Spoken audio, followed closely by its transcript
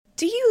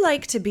Do you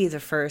like to be the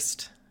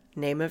first?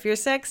 Name of your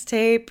sex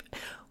tape.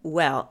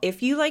 Well,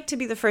 if you like to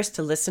be the first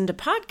to listen to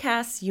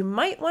podcasts, you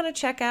might want to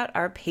check out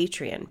our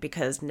Patreon,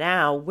 because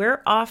now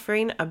we're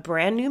offering a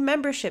brand new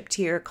membership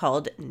tier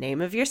called Name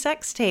of Your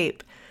Sex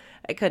Tape.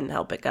 I couldn't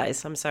help it,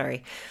 guys. I'm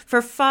sorry.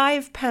 For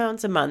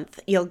 £5 a month,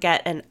 you'll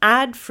get an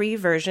ad-free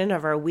version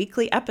of our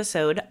weekly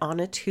episode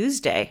on a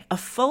Tuesday, a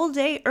full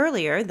day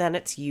earlier than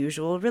its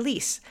usual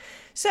release.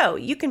 So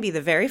you can be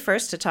the very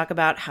first to talk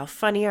about how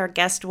funny our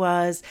guest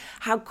was,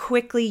 how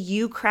quickly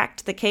you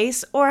cracked the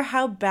case, or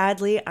how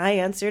badly I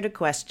answered a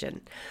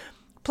question.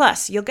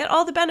 Plus, you'll get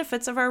all the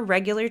benefits of our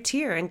regular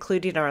tier,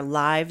 including our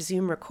live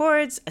Zoom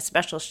records, a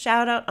special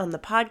shout out on the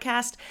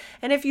podcast,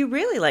 and if you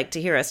really like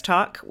to hear us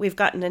talk, we've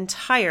got an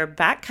entire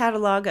back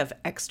catalog of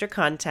extra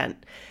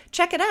content.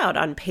 Check it out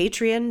on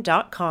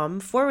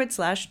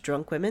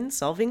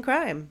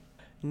patreon.com/drunkwomensolvingcrime.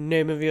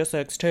 Name of your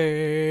sex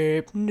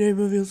tape. Name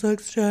of your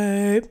sex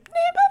tape. Name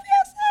of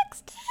your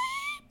sex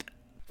tape.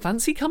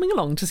 Fancy coming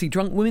along to see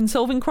Drunk Women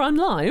Solving Crime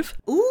live?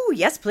 Ooh,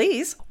 yes,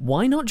 please.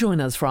 Why not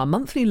join us for our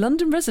monthly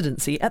London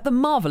residency at the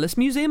Marvellous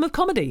Museum of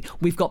Comedy?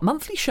 We've got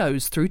monthly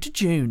shows through to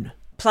June.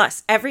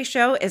 Plus, every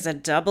show is a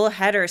double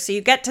header, so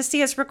you get to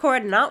see us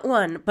record not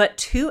one, but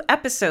 2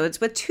 episodes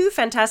with 2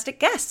 fantastic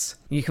guests.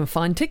 You can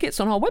find tickets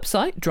on our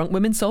website,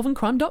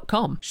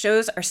 drunkwomensolvingcrime.com.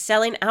 Shows are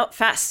selling out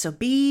fast, so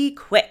be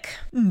quick.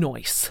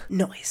 Nice.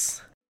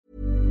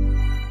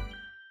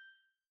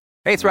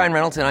 Hey, it's Ryan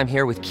Reynolds, and I'm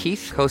here with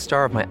Keith,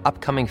 co-star of my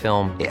upcoming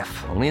film,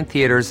 If, only in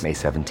theaters May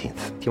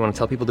 17th. Do you want to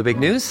tell people the big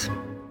news?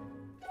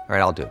 All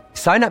right, I'll do it.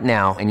 Sign up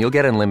now and you'll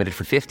get unlimited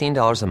for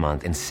 $15 a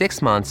month and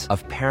 6 months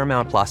of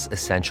Paramount Plus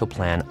Essential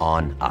Plan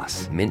on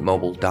us.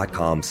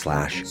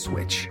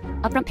 MintMobile.com/switch.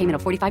 Upfront payment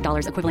of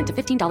 $45 equivalent to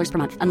 $15 per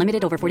month.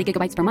 Unlimited over 40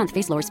 gigabytes per month.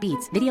 Face lower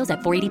speeds. Videos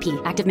at 480p.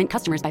 Active Mint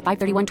customers by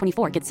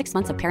 531.24 get 6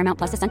 months of Paramount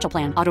Plus Essential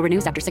Plan. Auto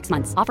renews after 6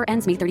 months. Offer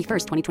ends May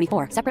 31st,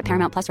 2024. Separate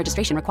Paramount Plus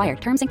registration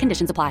required. Terms and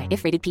conditions apply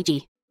if rated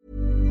PG.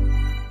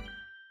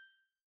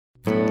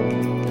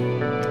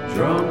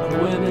 Drunk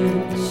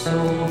women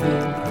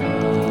solving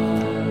crime.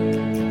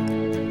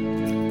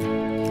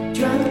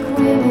 Drunk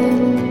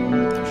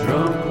women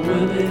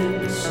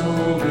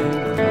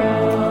solving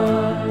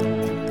crime.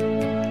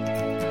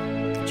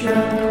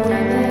 Drunk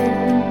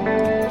women.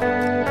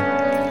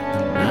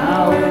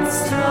 Now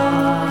it's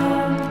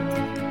time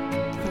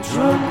for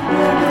drunk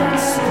women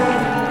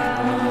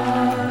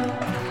solving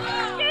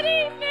crime. Good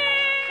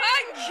evening.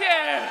 Thank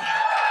you.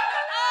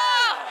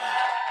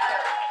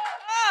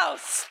 Oh,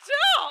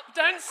 stop.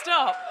 Don't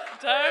stop.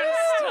 Don't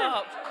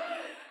stop.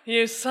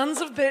 You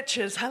sons of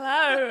bitches,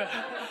 hello.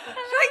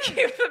 Thank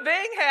you for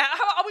being here.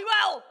 Are we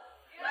well?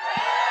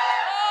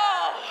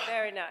 Oh.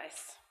 Very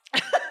nice.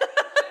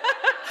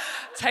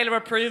 Taylor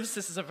approves.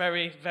 This is a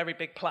very, very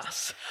big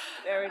plus.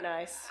 Very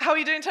nice. How are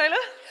you doing, Taylor?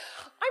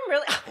 I'm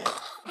really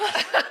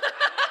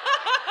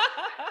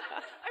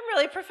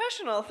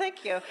professional,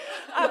 thank you.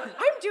 I'm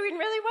doing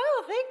really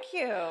well, thank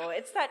you.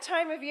 It's that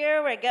time of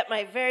year where I get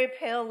my very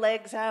pale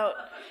legs out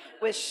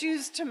with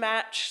shoes to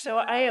match, so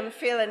I am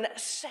feeling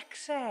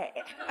sexy.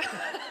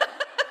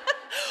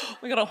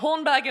 We got a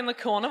horn bag in the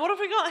corner. What have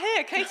we got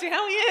here? Katie,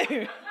 how are you?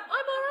 I'm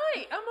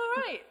all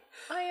right.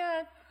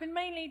 I've been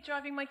mainly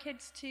driving my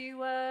kids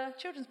to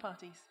children's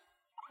parties.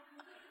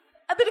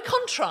 A bit of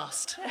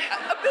contrast. A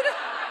bit of...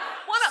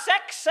 Why not?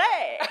 Sexy!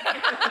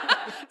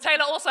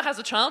 Taylor also has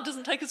a child,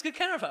 doesn't take as good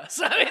care of her,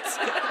 so it's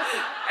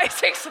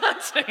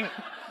exciting.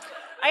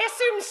 I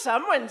assume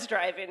someone's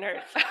driving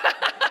her.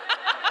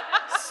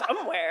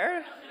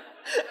 Somewhere.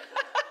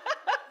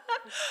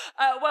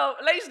 Well,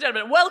 ladies and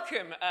gentlemen,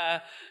 welcome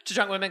to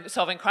Drunk Women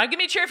Solving Crime. Give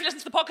me a cheer if you listen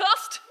to the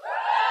podcast.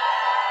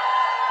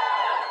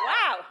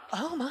 Wow.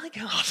 Oh my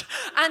God.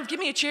 And give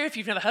me a cheer if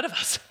you've never heard of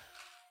us.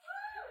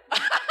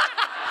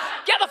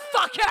 Get the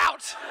fuck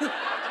out!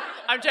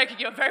 I'm joking,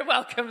 you're very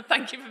welcome.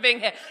 Thank you for being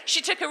here.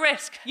 She took a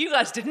risk. You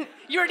guys didn't.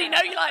 You already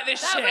know you like this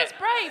shit.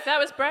 That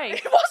was brave.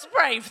 It was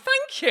brave.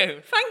 Thank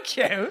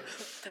you.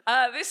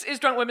 This is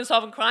Drunk Women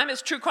Solving Crime.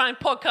 It's a true crime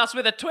podcast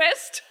with a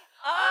twist.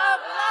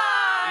 Of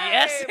life!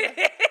 Yes, it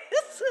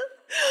is.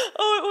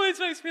 Oh, it always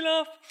makes me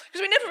laugh.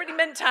 Because we never really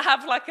meant to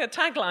have like a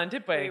tagline,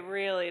 did we? We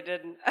really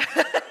didn't.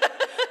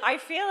 I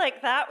feel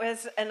like that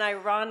was an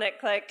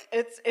ironic, like,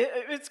 it's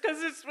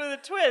because it's with a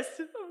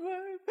twist.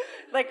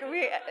 Like,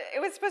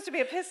 it was supposed to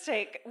be a piss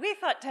take. We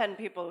thought 10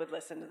 people would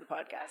listen to the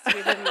podcast.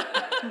 We didn't,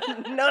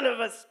 none of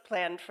us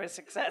planned for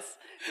success.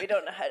 We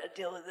don't know how to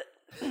deal with it.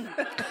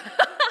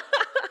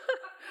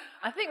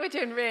 I think we're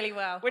doing really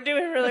well. We're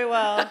doing really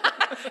well.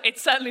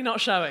 It's certainly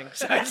not showing,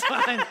 so it's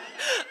fine.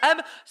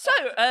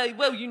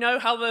 Well, you know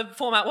how the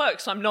format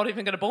works, so I'm not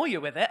even going to bore you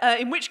with it.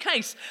 In which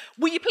case,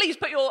 will you please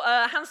put your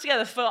hands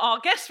together for our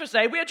guest for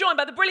today? We are joined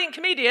by the brilliant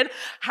comedian,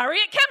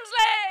 Harriet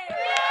Kemsley!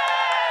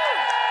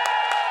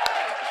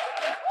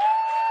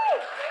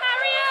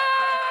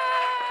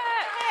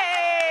 Harriet!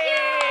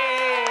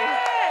 Hey!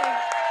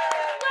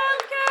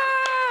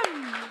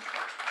 Welcome!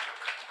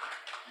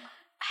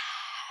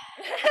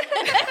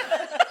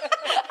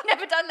 I've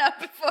never done that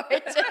before. I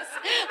don't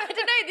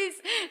know,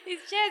 these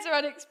chairs are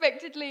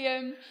unexpectedly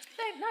They're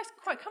nice,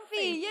 quite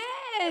comfy.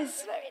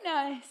 yes, very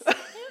nice.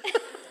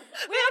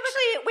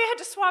 We had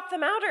to swap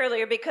them out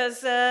earlier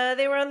because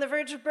they were on the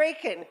verge of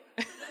breaking.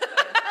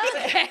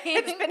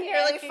 It's been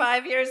nearly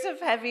 5 years of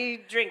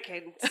heavy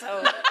drinking,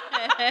 so...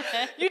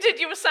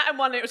 You were sat in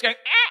one and it was going...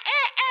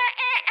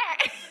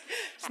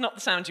 It's not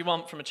the sound you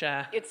want from a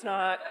chair. It's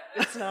not.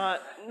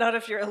 Not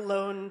if you're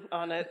alone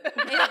on it.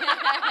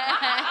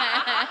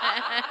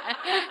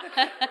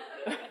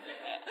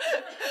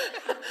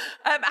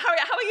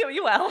 Harriet, how are you? Are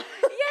you well?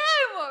 Yeah,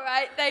 I'm all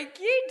right, thank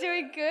you.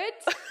 Doing good.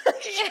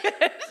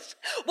 Yes.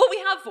 Well, we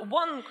have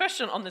one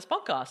question on this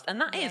podcast,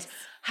 and that is, Yes.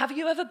 have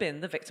you ever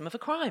been the victim of a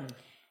crime?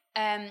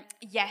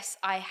 Yes,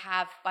 I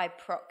have by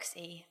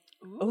proxy.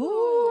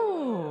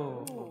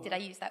 Ooh. Did I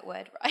use that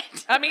word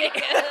right? I mean,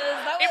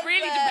 it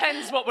really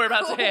depends what we're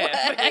about to hear.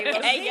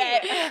 Okay,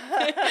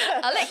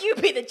 yeah. I'll let you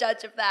be the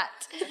judge of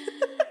that.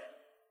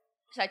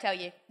 Should I tell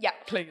you? Yeah.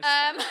 Please.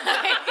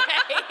 Okay,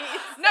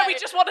 No, we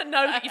just want to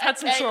know that you've had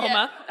some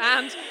trauma,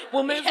 and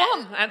we'll move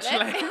on,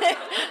 actually.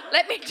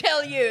 Let me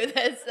tell you,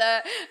 there's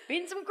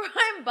been some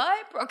crime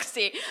by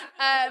proxy.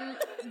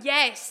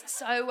 Yes,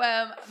 so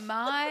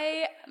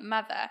my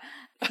mother,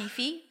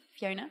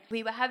 Fiona,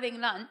 we were having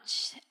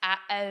lunch at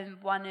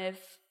one of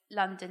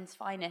London's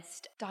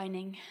finest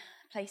dining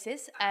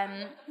places,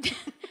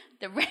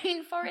 the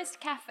Rainforest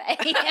Cafe. I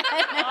don't know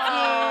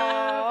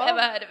if you've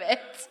ever heard of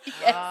it.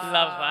 Yes.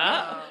 Love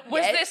that.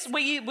 Yes. Were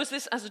you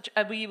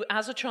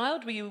as a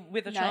child? Were you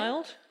with a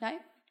child? No.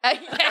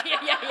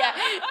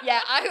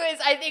 Yeah.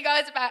 I think I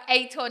was about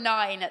 8 or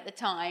 9 at the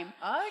time.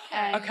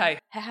 Okay. Okay.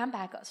 Her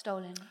handbag got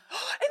stolen In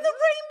the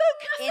Rainbow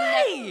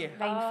Cafe. in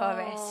the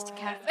Rainforest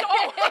Cafe.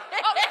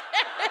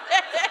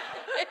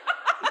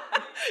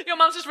 Your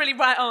mum's just really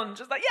right on,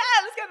 just like,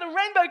 yeah, let's go to the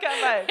Rainbow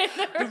Cafe.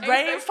 The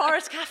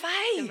Rainforest Cafe.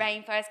 The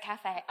Rainforest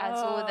Cafe. I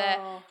saw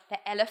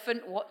the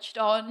elephant watched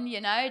on,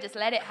 just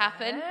let it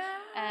happen.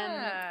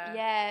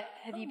 Yeah,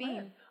 have you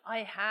been? I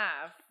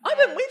have. I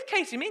went with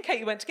Katie. Me and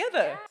Katie went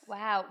together.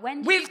 Wow,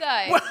 when did you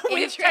go?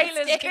 With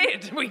Taylor's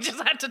kid. We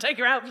just had to take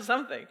her out for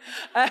something.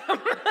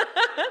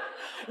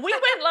 We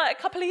went like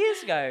a couple of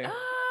years ago.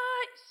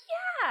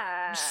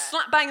 Yeah.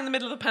 Slap bang in the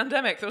middle of the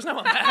pandemic. There was no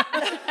one there.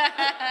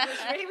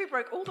 Really, we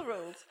broke all the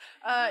rules.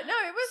 No,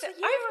 it was.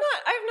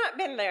 I've not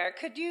been there.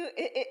 Could you?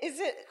 Is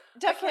it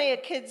definitely a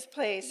kid's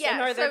place? Yeah,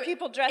 And are there so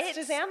people dressed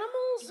as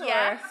animals? Or?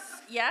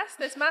 Yes.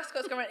 There's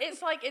mascots going around.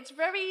 It's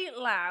very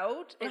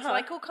loud. It's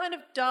like all kind of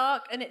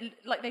dark, and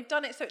they've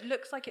done it so it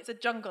looks like it's a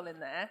jungle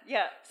in there.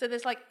 Yeah. So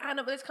there's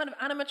there's kind of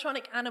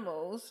animatronic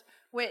animals,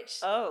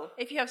 which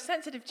if you have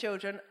sensitive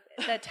children,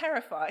 they're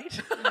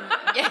terrified.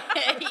 Yeah.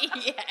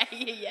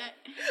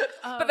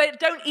 But they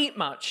don't eat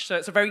much, so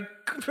it's a very,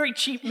 very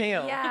cheap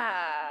meal.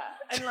 Yeah,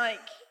 and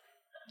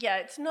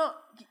it's not.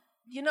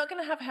 You're not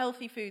going to have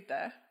healthy food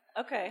there.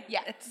 Okay.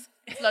 Yeah, it's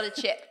a lot of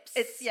chips.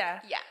 Yeah.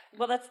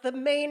 Well, that's the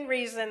main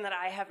reason that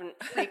I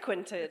haven't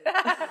frequented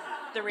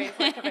the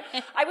Rainforest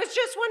Cafe. I was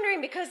just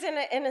wondering because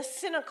in a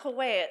cynical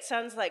way, it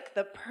sounds like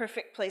the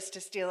perfect place to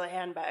steal a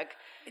handbag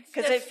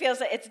because it feels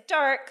like it's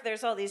dark.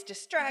 There's all these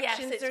distractions.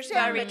 Yes, it's there's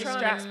very animatronics,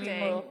 distracting.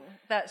 people.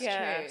 That's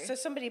true. So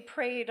somebody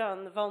preyed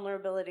on the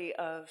vulnerability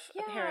of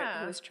a parent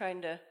who was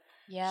trying to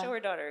show her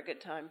daughter a good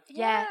time.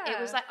 Yeah, it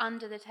was like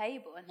under the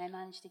table, and they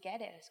managed to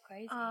get it. It was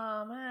crazy.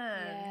 Oh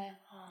man. Yeah.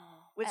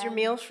 Was your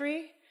meal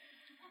free?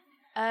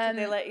 Did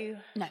they let you?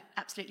 No,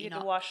 absolutely You had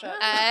not. to wash up.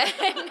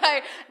 No,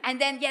 and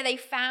then they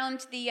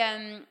found the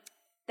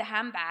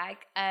handbag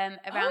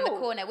around the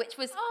corner, which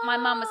was my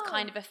mum was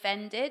kind of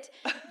offended,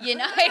 They were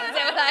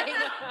like,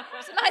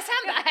 "It's a nice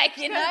handbag,"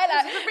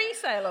 There's a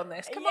resale on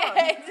this. Come on.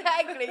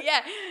 Exactly.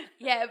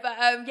 Yeah. But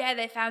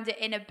they found it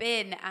in a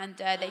bin, and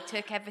they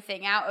took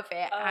everything out of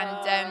it,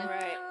 and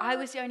I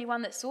was the only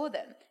one that saw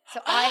them,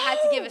 so I had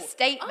to give a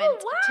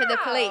statement to the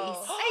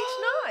police.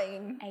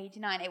 Age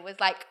 9. It was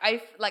like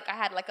I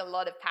had like a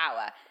lot of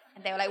power,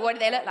 and they were like, "What do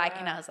they look like?"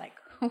 And I was like,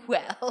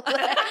 "Well,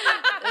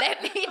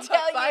 let me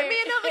tell you. Buy me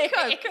another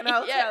Coke, and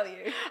I'll tell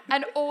you."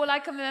 And all I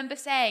can remember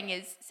saying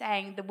is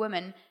the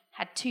woman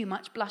had too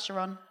much blusher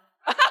on.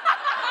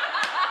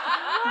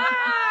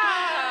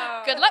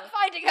 Wow. Good luck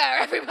finding her,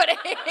 everybody.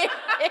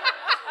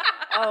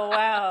 Oh,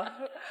 wow.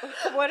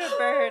 What a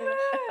burn.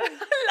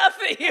 I love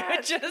that you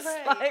were just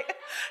like,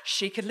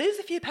 she could lose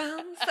a few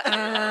pounds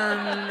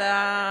and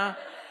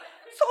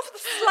sort of the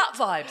slut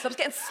vibes. I was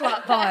getting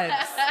slut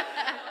vibes.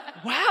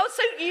 Wow,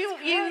 so you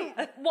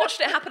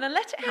watched it happen and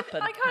let it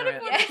happen. I kind of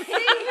Harriet. want to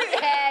see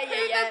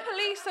Yeah. the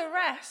police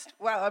arrest.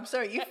 Well, I'm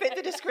sorry, you fit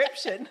the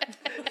description.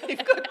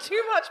 You've got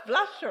too much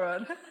blusher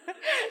on.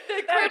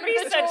 That would be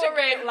such a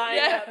great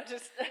lineup.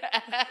 Just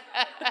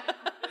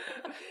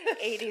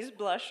 80s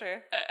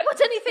blusher.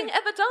 Was anything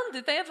ever done?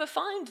 Did they ever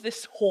find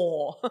this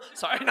whore?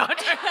 Sorry, no, I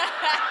don't.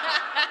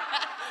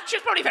 She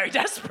was probably very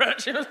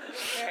desperate. She was...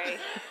 Very.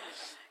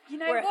 You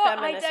know We're a what?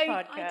 feminist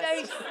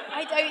podcast.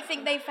 I don't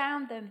think they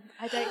found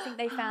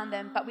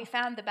them. But we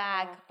found the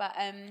bag. But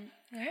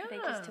they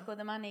just took all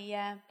the money.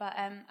 Yeah. But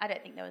I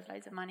don't think there was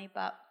loads of money.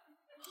 But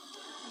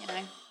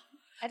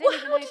I don't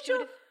even know if she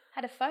would have.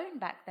 had a phone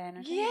back then.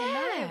 I don't even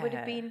know. It would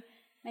have been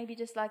maybe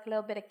just like a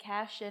little bit of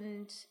cash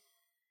and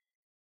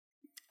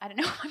I don't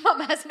know. My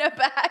mum has no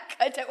back.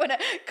 I don't want to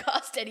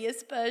cast any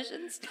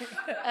aspersions.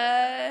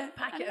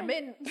 Packet of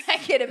mints.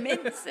 Packet of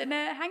mints and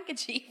a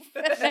handkerchief.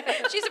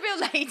 She's a real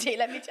lady,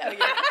 let me tell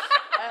you.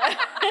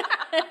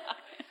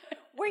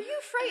 Were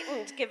you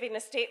frightened giving a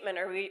statement,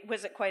 or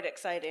was it quite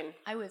exciting?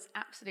 I was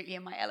absolutely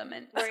in my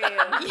element. Were you?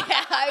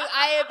 Yeah,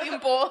 I have been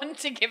born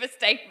to give a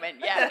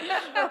statement, yeah.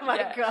 Oh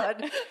my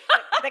God.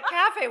 The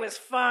cafe was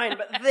fine,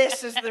 but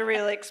this is the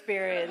real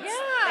experience.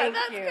 Yeah, Thank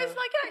that's you. because,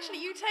 like, actually,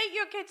 you take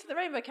your kid to the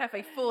Rainbow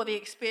Cafe for the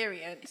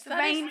experience. The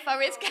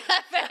Rainforest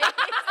Cafe.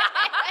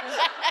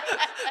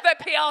 Their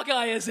PR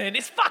guy is in.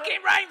 It's fucking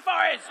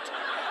rainforest.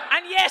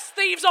 And yes,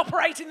 thieves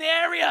operate in the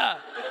area.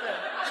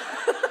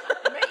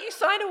 Make you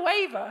sign a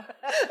waiver.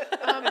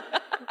 Oh man,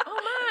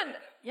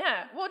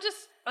 yeah. Well,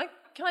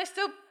 can I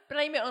still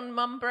blame it on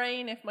mum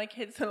brain if my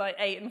kids are like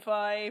 8 and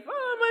 5?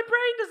 Oh, my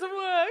brain doesn't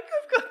work.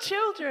 I've got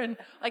children.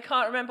 I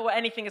can't remember what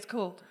anything is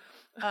called.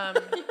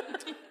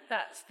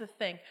 That's the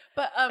thing.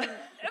 But what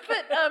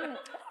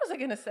was I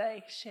gonna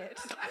say? Shit.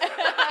 But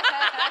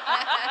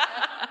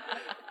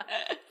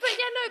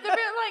yeah, no, the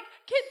real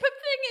kid. But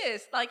the thing is,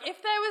 if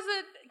there was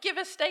a give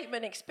a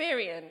statement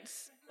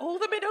experience, all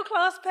the middle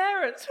class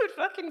parents would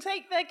fucking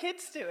take their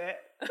kids to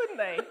it, wouldn't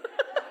they?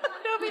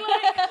 They'll be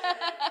like,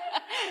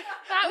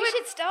 we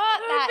should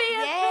start that. be a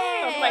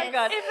Yes. thing. Oh my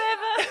God. If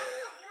ever.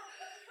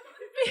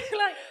 Be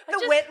like,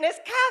 The Witness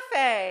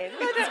Cafe.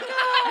 Let's go.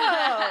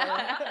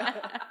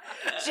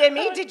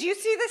 Jimmy, did you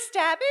see the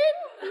stabbing?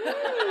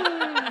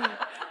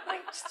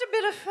 Just a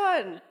bit of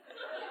fun.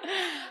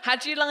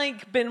 Had you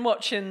been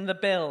watching The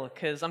Bill?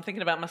 Because I'm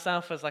thinking about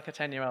myself as a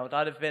 10-year-old.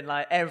 I'd have been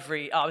I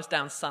was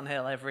down Sun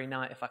Hill every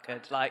night if I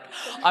could. I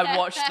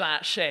watched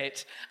that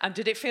shit. And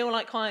did it feel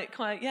quite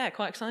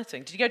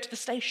exciting? Did you go to the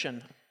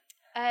station?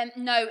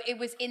 No, it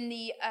was in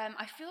the,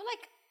 I feel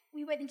like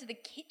we went into the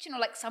kitchen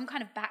or some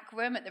kind of back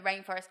room at the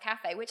Rainforest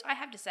Cafe, which I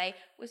have to say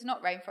was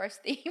not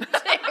rainforest themed. It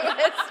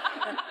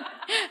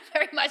was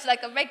very much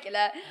like a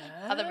regular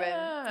other room.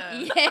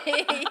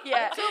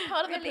 Yeah. It's all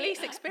part of the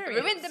police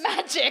experience. Ruined the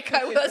magic,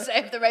 I will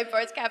say, of the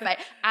Rainforest Cafe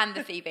and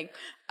the thieving.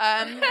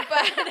 Yeah,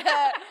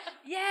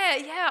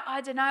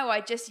 I don't know.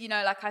 I just,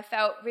 I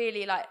felt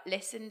really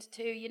listened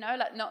to,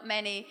 not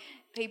many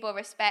people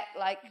respect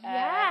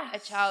a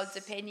child's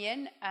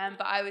opinion,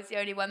 but I was the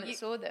only one that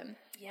saw them.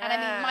 Yeah. And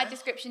I mean, my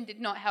description did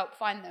not help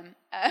find them,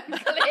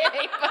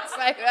 clearly. But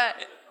I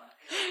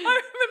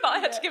remember I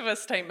had to give a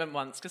statement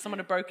once because someone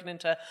had broken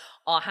into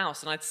our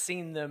house and I'd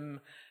seen them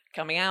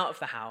coming out of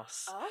the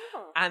house.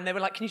 Oh. And they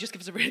were like, can you just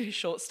give us a really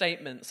short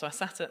statement? So I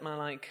sat at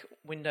my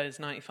Windows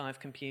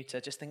 95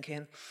 computer just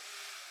thinking,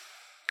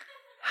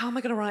 how am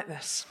I going to write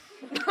this?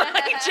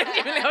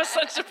 Genuinely, I was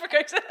such a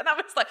progressive. And I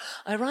was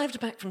I arrived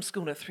back from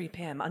school at 3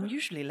 p.m,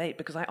 unusually late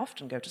because I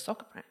often go to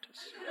soccer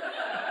practice.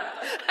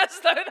 As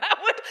though that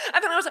would.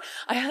 And then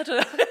I heard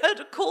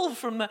a call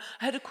from the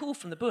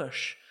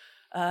bush.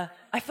 I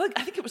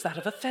think it was that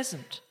of a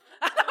pheasant.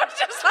 And I was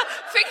just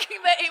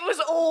thinking that it was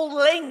all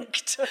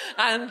linked.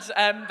 And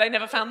they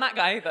never found that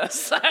guy either.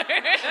 So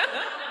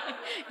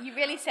you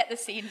really set the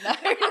scene though.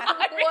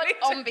 What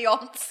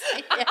ambiance.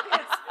 Yes.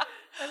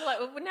 I'm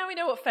well, now we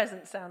know what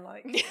pheasants sound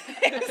like.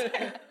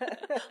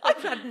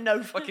 I've had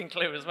no fucking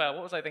clue as well.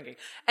 What was I thinking?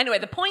 Anyway,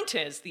 the point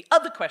is, the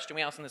other question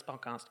we asked on this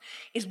podcast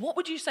is, what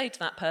would you say to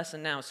that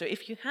person now? So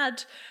if you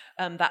had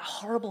that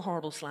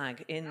horrible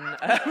slag in...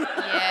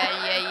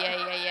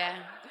 Yeah.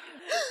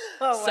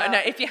 Oh, wow. So no,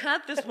 if you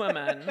had this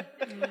woman,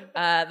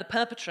 the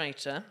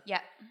perpetrator,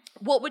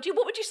 what would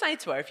you say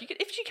to her if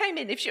she came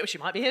in? If she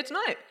might be here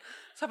tonight.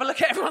 Let's have a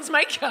look at everyone's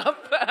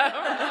makeup.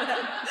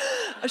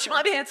 She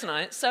might be here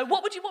tonight. So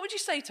what would you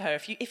say to her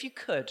if you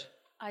could?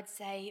 I'd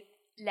say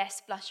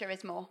less blusher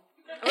is more.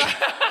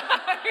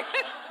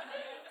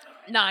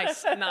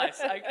 Nice.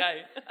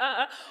 Okay.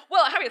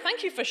 Well, Harriet,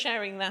 thank you for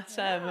sharing that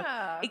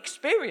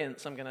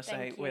experience, I'm going to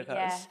say, with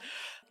us.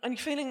 And you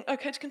feeling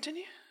okay to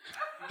continue?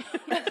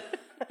 Yeah,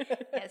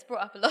 it's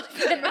brought up a lot of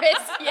memories.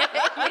 Yeah,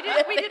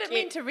 we didn't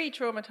mean to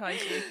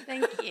re-traumatise you.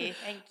 Thank you.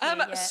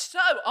 Yeah. So,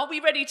 are we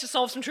ready to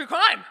solve some true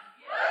crime?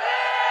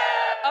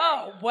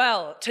 Oh,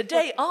 well,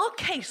 today our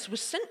case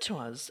was sent to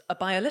us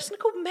by a listener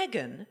called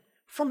Megan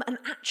from an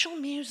actual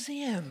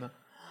museum.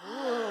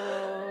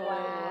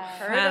 Wow.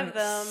 Heard of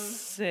them.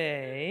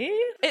 See?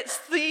 It's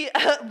the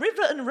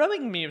River and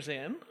Rowing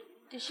Museum.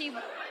 Does she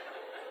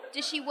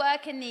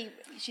work in the...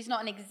 She's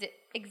not an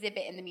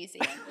exhibit in the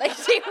museum.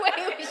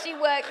 She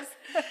works...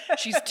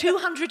 She's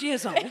 200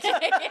 years old. And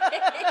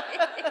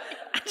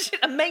she's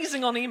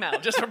amazing on email,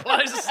 just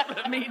replies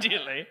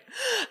immediately.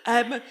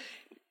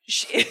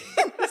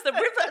 It's the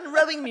River and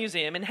Rowing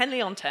Museum in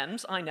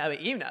Henley-on-Thames. I know it,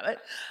 you know it.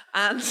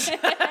 And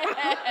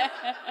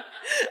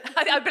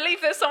I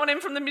believe there's someone in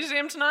from the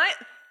museum tonight.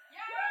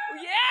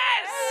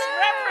 Yes!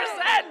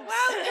 Represent!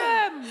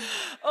 Welcome!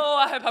 Oh,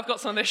 I hope I've got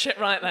some of this shit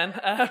right then.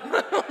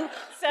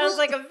 Sounds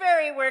like a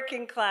very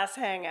working class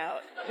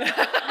hangout.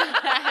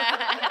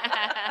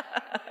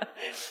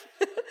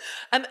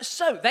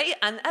 So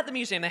and at the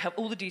museum, they have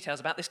all the details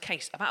about this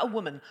case, about a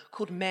woman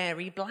called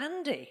Mary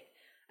Blandy.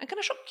 And can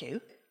I shock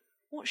you?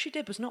 What she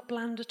did was not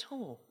bland at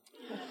all.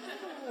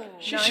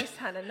 Nice,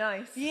 Hannah,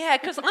 nice. Yeah,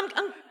 because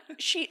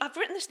I've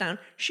written this down.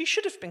 She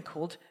should have been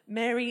called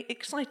Mary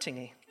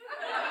Excitingy.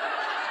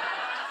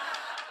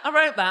 I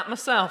wrote that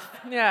myself,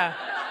 yeah.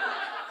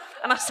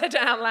 And I said it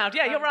out loud.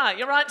 Yeah, you're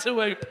right to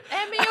whoop.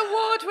 Emmy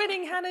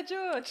Award-winning Hannah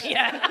George.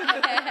 Yeah.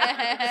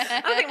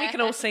 I think we can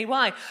all see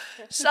why.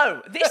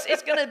 So, this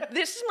is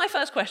my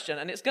first question,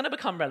 and it's going to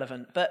become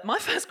relevant. But my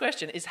first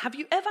question is, have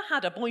you ever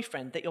had a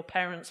boyfriend that your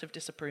parents have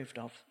disapproved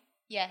of?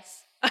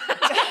 Yes.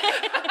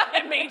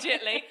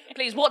 Immediately.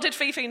 Please, what did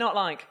Fifi not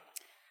like?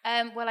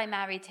 Well, I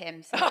married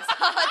him, so it's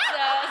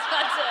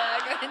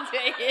hard to go into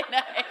it, you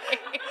know.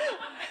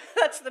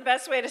 That's the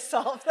best way to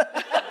solve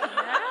that.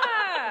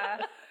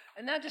 Yeah.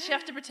 And now does she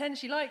have to pretend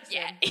she likes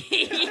him?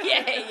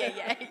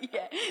 Yeah.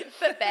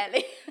 But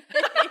barely.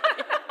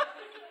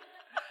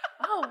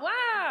 Oh,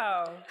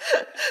 wow.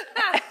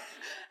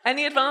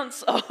 Any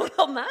advance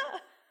on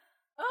that?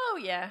 Oh,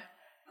 yeah.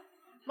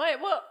 I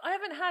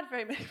haven't had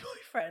very many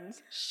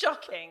boyfriends.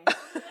 Shocking.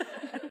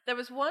 There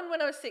was one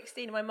when I was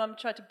 16 and my mum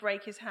tried to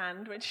break his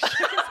hand when she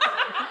shook his hand.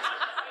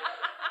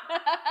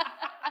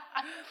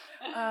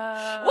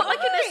 What, like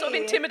in a sort of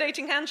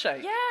intimidating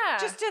handshake? Yeah.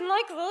 Just didn't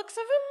like the looks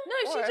of him? No,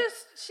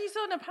 she's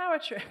on a power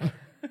trip.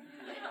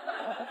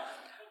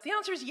 The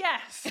answer is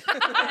yes.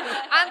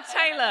 And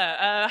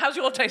Taylor, how's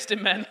your taste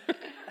in men?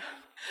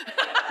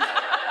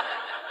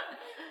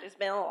 There's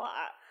been a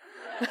lot.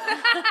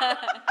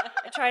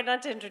 I tried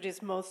not to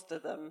introduce most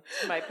of them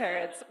to my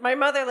parents. My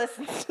mother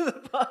listens to the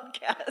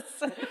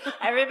podcast.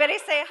 Everybody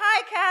say,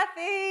 hi,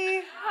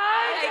 Kathy.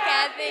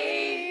 Hi,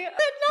 Kathy.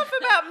 Enough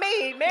about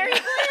me. Mary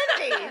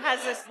Blandy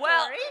has a story.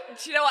 Well,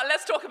 do you know what?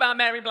 Let's talk about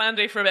Mary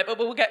Blandy for a bit, but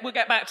we'll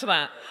get back to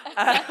that.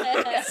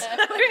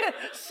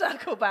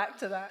 Circle back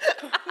to that.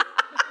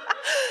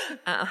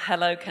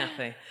 Hello,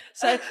 Kathy.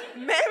 So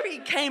Mary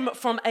came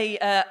from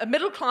a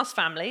middle-class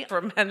family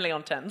from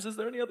Henley-on-Thames. Is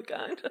there any other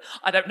kind?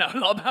 I don't know a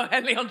lot about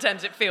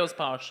Henley-on-Thames. It feels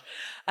posh.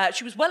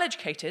 She was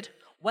well-educated,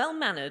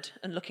 well-mannered,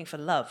 and looking for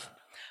love.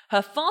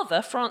 Her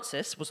father,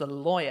 Francis, was a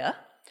lawyer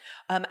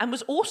and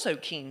was also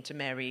keen to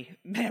marry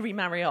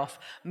off.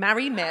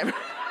 Fucking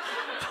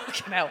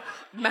hell.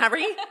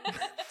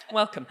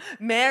 Welcome.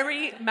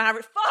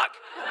 Fuck!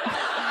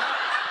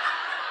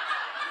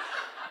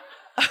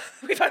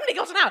 We've only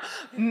got an hour.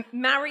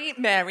 Marry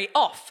Mary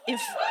off. Woo!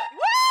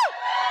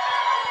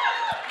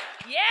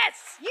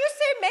 Yes! You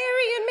say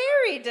Mary and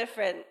Mary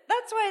different.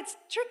 That's why it's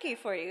tricky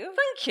for you.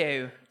 Thank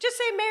you. Just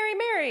say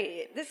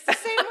Mary. This is the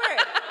same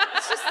word.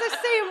 It's just the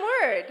same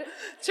word.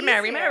 To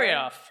marry Mary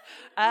off.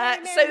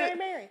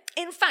 Mary.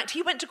 In fact,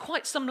 he went to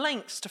quite some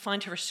lengths to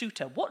find her a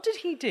suitor. What did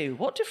he do?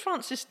 What did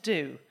Francis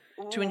do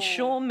to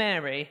ensure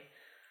Mary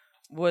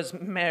was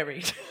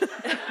married?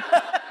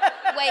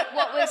 Wait,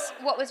 what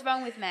was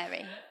wrong with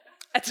Mary?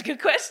 That's a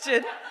good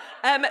question.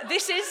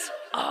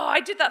 I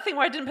did that thing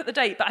where I didn't put the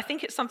date, but I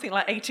think it's something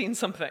like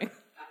 18-something.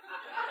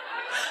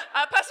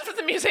 Person from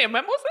the museum,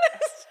 when was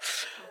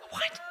this?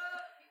 What?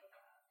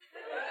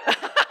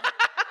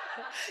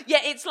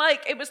 Yeah, it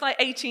was like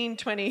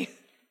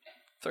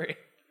 1823.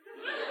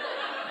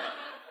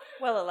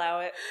 We'll allow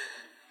it.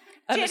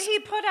 Did he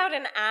put out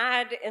an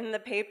ad in the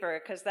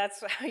paper? Because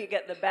that's how you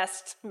get the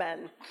best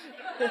men.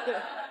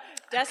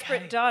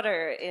 Desperate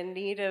daughter in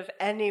need of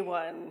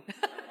anyone.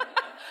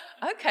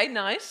 Okay,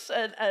 nice.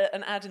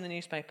 An ad in the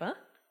newspaper.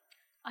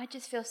 I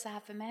just feel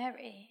sad for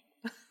Mary.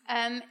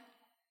 I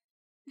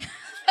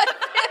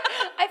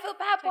feel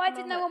bad. Why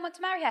did no one want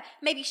to marry her?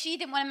 Maybe she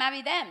didn't want to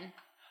marry them.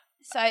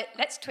 So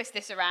let's twist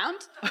this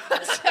around.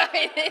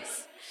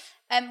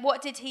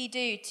 What did he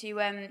do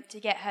to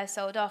get her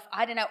sold off?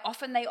 I don't know.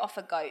 Often they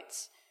offer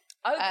goats.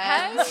 Okay.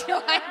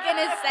 So I'm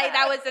gonna say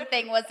that was the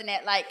thing, wasn't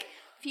it? Like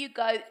a few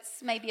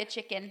goats, maybe a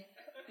chicken.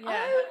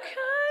 Yeah.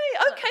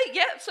 Okay,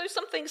 yeah. So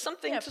something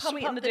to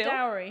sweeten the deal.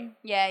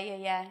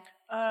 Yeah.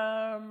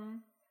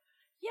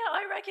 Yeah,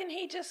 I reckon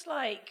he just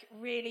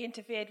really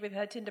interfered with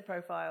her Tinder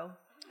profile.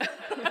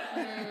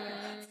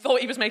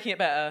 Thought he was making it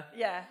better.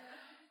 Yeah.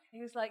 He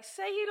was like,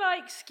 say you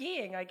like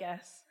skiing, I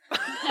guess. Okay.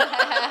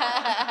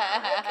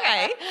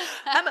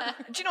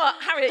 Do you know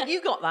what, Harriet, you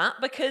got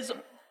that because,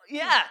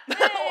 yeah.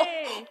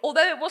 Hey.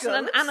 Although it wasn't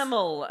an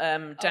animal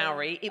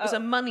dowry, it was a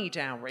money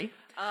dowry.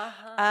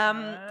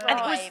 And it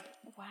was...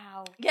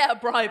 Wow. Yeah, a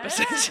bribe,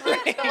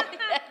 essentially.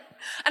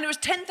 And it was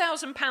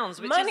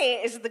 £10,000, which Money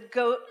is the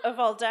goat of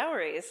all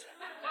dowries.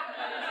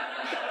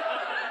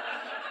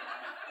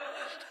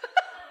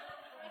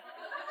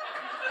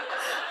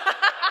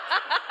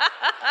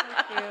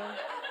 Thank you.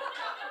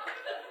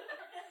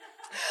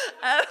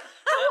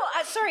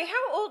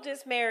 How old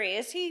is Mary?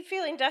 Is he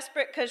feeling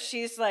desperate because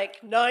she's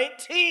 19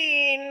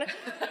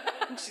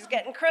 and she's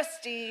getting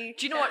crusty?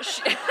 Do you know what?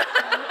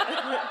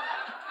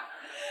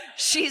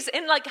 She's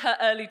in her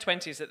early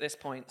 20s at this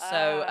point.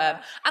 So,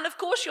 and of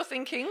course you're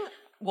thinking,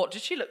 what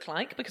did she look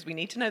like? Because we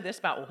need to know this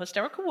about all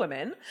hysterical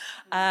women.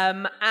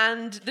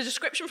 And the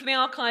description from the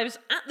archives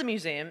at the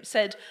museum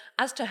said,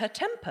 as to her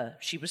temper,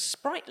 she was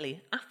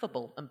sprightly,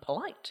 affable, and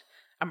polite.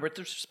 And with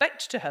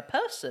respect to her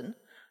person,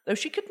 though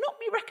she could not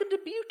be reckoned a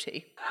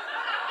beauty,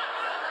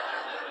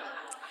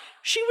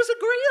 she was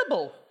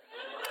agreeable.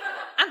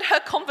 And her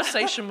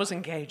conversation was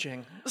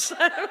engaging. So...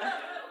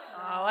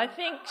 Oh, I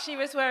think she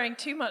was wearing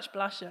too much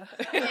blusher.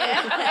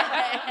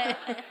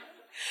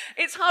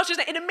 It's harsh,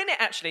 isn't it? In a minute,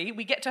 actually,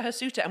 we get to her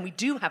suitor, and we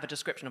do have a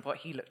description of what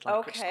he looked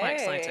like, which is quite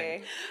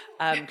exciting.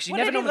 Because you What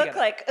never did he normally look get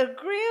like?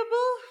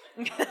 Agreeable?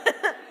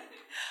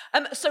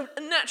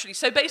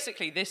 So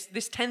basically, this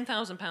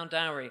 £10,000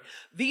 dowry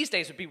these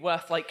days would be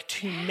worth like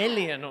 2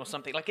 million or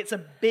something. Like, it's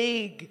a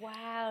big,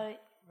 Wow.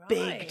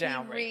 big He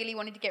dowry. really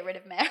wanted to get rid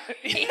of Mary.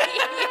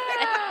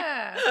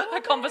 Yeah.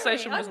 Her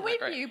conversation I'm wasn't with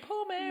that great. you,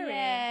 poor Mary.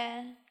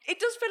 Yeah. It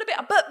does feel a bit,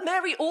 but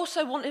Mary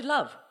also wanted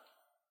love.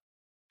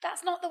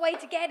 That's not the way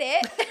to get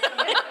it.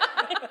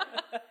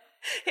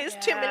 Here's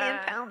 £2 million,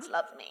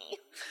 love me.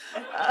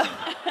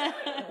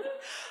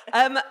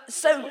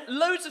 So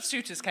loads of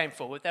suitors came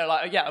forward. They're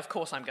like, oh, yeah, of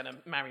course I'm going to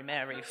marry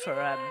Mary for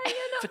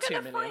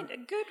 £2 million. Find a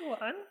good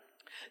one.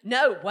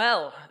 No,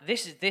 well,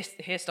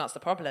 here starts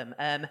the problem.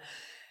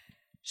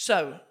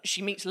 So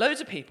she meets loads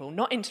of people,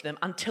 not into them,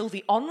 until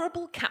the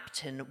Honourable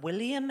Captain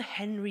William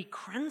Henry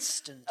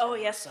Cranston. Oh,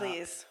 yes, turns up.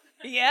 please.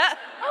 Yeah.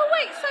 Oh,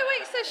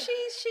 so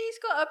she's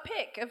got a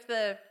pic of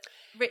the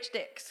rich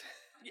dicks.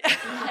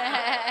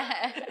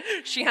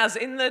 She has,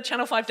 in the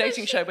Channel 5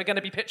 dating show we're going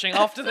to be pitching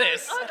after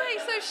this. Okay,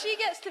 so she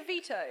gets to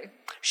veto.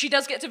 She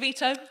does get to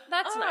veto.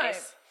 That's All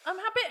nice. right. I'm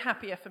a bit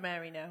happier for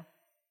Mary now.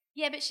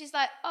 Yeah, but she's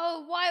like,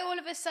 oh, why all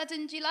of a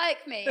sudden do you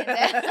like me? And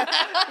then,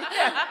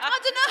 I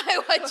don't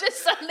know. I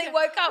just suddenly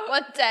woke up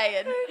one day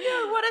and...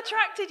 No, what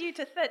attracted you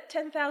to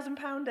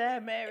 £10,000 heir,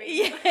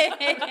 Mary?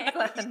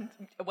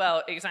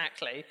 Well,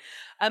 exactly.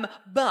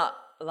 But,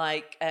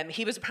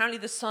 he was apparently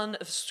the son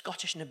of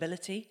Scottish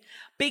nobility.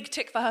 Big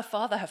tick for her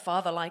father. Her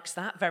father likes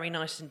that. Very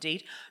nice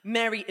indeed.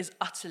 Mary is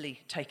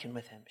utterly taken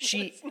with him.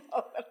 That's not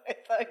what I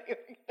thought you were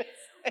going to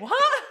say.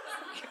 What?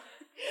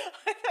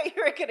 I thought you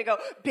were going to go,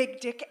 big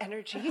dick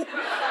energy.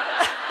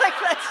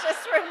 That's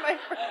just where my...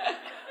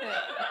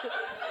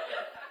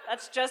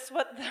 That's just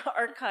what the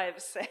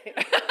archives say. You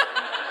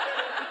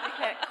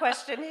can't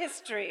question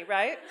history,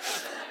 right?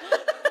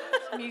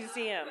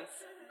 Museums.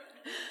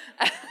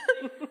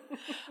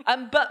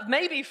 But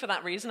maybe for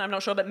that reason, I'm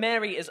not sure, but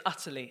Mary is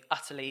utterly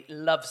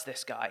loves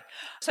this guy.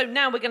 So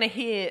now we're going to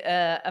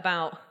hear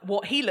about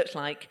what he looked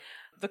like.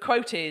 The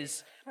quote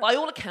is, by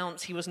all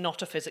accounts, he was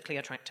not a physically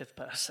attractive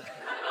person.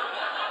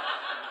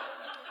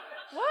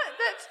 What?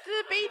 That's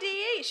the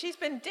BDE. She's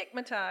been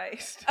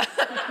dickmatized. I've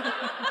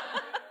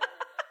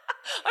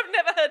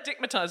never heard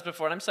dickmatized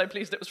before, and I'm so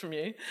pleased it was from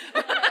you.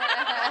 I've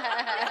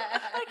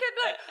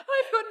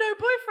got no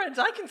boyfriends.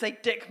 I can say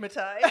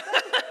dickmatized.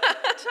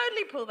 I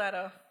totally pull that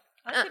off.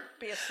 I could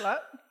be a slut.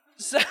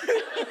 So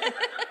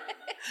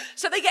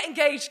they get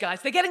engaged,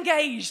 guys. They get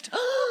engaged.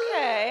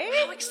 Okay.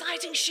 How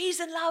exciting. She's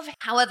in love.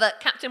 However,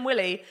 Captain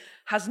Willie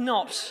has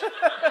not,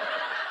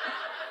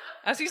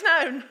 as he's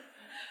known,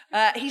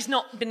 he's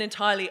not been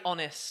entirely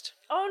honest.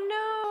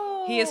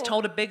 Oh, no. He has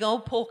told a big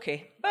old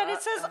porky. But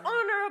it says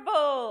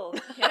honorable.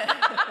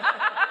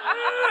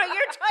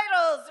 Your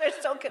titles are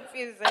so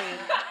confusing.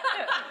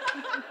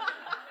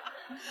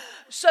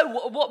 So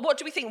what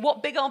do we think?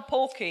 What big old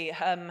porky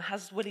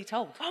has Willie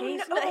told?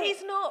 He's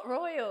not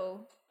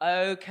royal.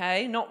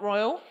 Okay, not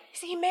royal. Is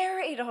he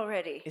married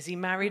already? Is he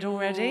married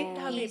already?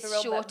 He's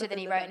shorter than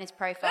he wrote in his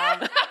profile,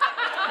 I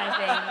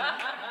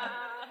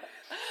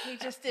He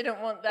just didn't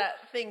want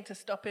that thing to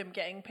stop him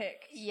getting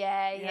picked. think.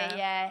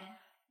 Yeah.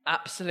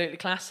 Absolutely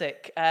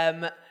classic.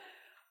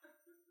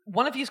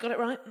 One of you's got it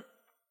right,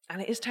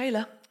 and it is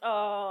Taylor.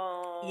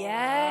 Oh.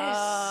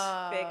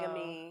 Yes.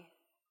 Bigamy.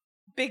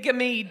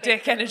 Bigamy,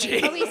 dick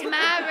energy. Oh, he's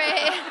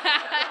married.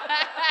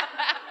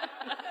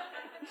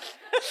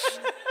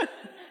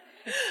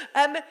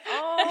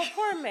 Oh,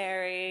 poor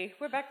Mary.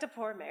 We're back to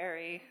poor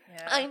Mary.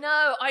 Yeah. I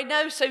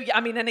know. So, yeah,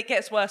 I mean, and it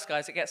gets worse,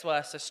 guys. It gets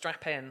worse, so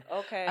strap in.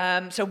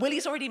 Okay. So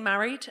Willie's already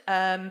married.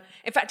 In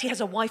fact, he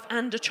has a wife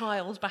and a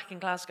child back in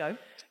Glasgow.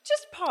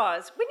 Just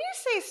pause. When you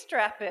say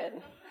strap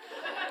in,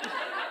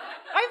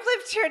 I've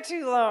lived here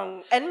too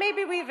long, and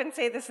maybe we even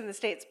say this in the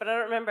States, but I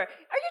don't remember.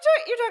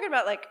 You're talking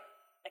about like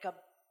a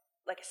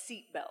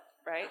seat belt,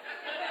 right?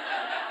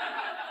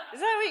 Is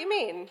that what you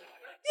mean?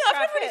 Yeah, I've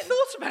Strap never really in.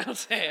 thought about it.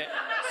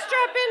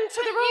 Strap into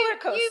the roller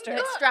coaster.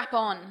 Let's strap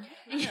on.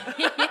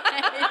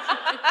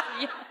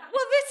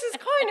 Well, this is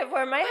kind of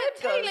where my head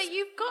goes. Taylor,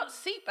 you've got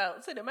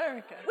seatbelts in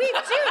America. We do.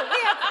 We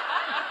have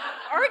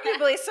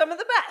arguably some of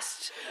the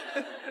best.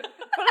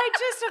 But I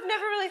just have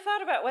never really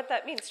thought about what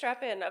that means.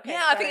 Strap in. Okay.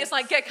 Yeah, I think it's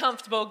like get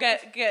comfortable,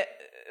 put your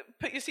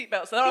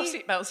seatbelts. There are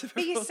seatbelts.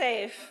 Be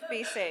safe.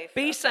 Be safe.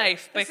 Be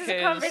safe This because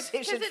is a conversation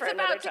Because for it's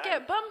another about to time.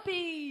 get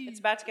bumpy. It's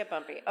about to get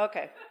bumpy.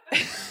 Okay.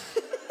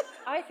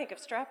 I think of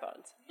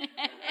strap-ons.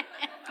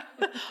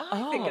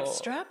 I think of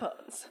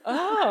strap-ons.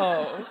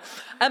 Oh.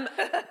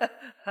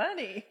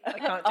 Honey. I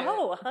can't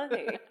do it.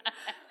 Honey.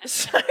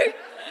 So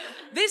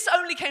this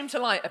only came to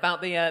light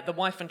about the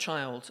wife and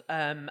child.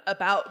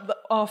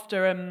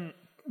 After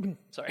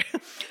sorry.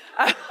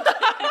 I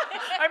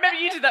remember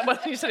you did that one.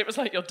 You said it was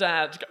like your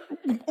dad.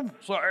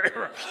 Sorry.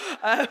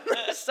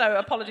 So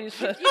apologies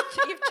for.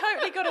 You've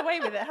totally got away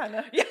with it,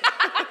 Hannah. Yeah.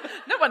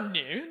 No one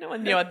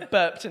knew I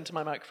burped into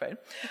my microphone.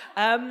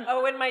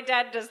 When my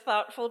dad does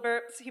thoughtful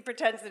burps, he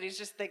pretends that he's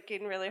just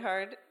thinking really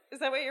hard. Is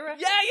that what you're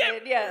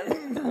referencing? Yeah.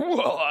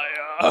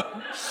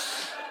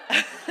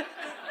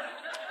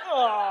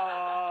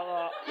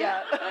 Oh,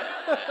 yeah.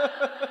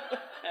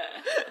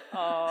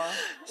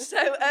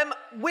 So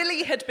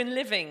Willie had been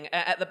living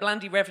at the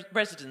Blandy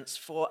residence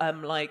for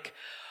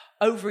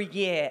over a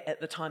year at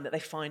the time that they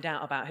find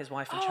out about his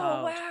wife and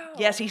child. Wow.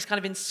 Yes, he's kind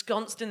of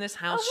ensconced in this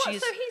house. So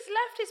he's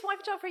left his wife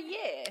and child for a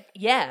year?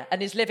 Yeah,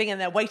 and is living, and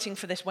they're waiting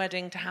for this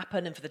wedding to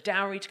happen and for the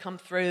dowry to come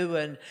through,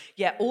 and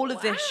all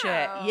of this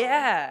shit.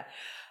 Yeah.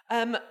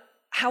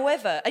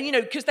 However, and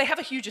because they have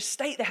a huge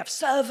estate, they have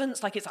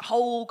servants, it's a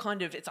whole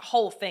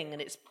thing,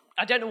 and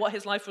I don't know what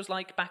his life was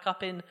like back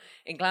up in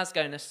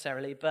Glasgow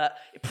necessarily, but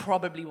it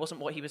probably wasn't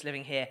what he was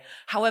living here.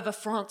 However,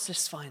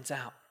 Francis finds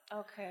out.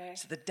 Okay.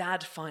 So the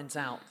dad finds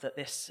out that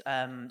this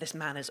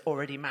man is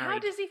already married. How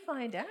does he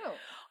find out?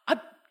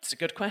 It's a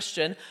good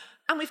question.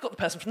 And we've got the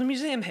person from the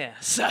museum here,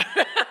 so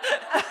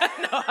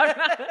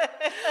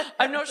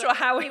I'm not sure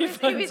how he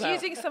finds out. He was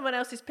using someone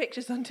else's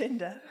pictures on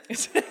Tinder.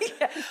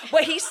 Yeah.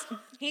 Well,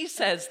 he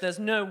says there's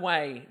no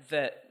way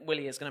that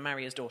Willie is going to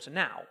marry his daughter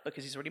now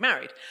because he's already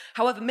married.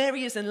 However,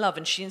 Mary is in love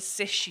and she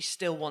insists she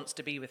still wants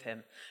to be with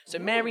him. So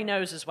Mary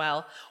knows as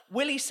well.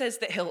 Willie says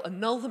that he'll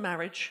annul the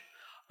marriage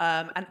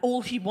and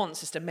all he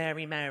wants is to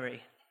marry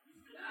Mary.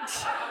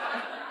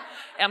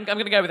 I'm going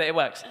to go with it. It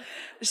works.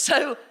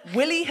 So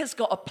Willie has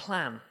got a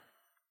plan.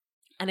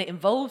 And it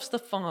involves the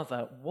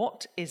father.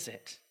 What is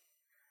it?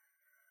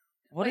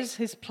 What is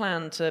his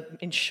plan to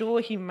ensure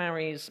he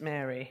marries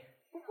Mary?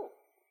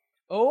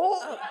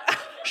 Oh,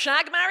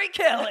 shag, marry,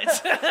 kill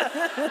it.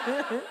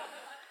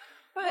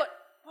 But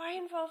why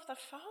involve the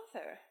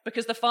father?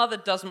 Because the father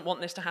doesn't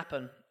want this to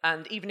happen.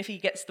 And even if he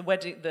gets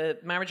the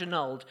marriage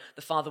annulled,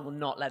 the father will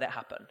not let it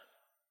happen.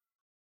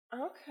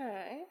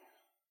 Okay.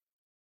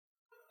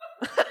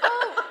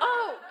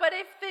 But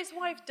if this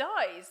wife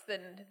dies,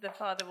 then the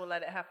father will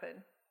let it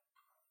happen.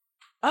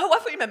 Oh, I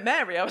thought you meant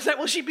Mary. I was like,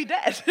 will she be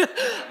dead?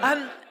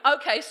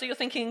 Okay, so you're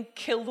thinking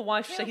kill the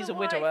wife so he's a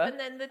widower. And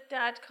then the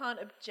dad can't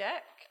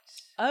object.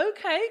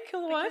 Okay,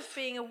 kill the Because wife.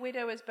 being a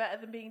widow is better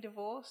than being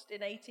divorced in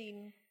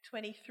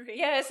 1823.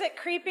 Yeah, is it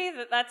creepy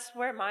that's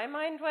where my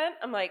mind went?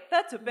 I'm like,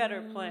 that's a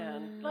better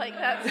plan.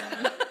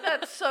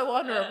 That's so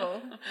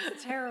honourable.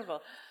 It's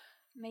terrible.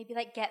 Maybe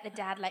get the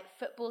dad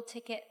football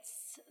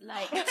tickets, to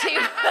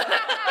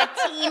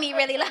a team he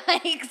really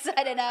likes.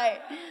 I don't know.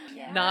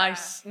 Yeah.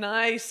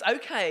 Nice.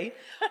 Okay.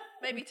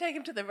 Maybe take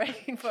him to the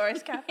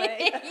Rainforest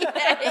Cafe.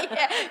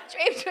 yeah.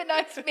 Treat him to a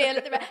nice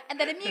meal and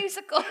then a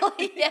musical.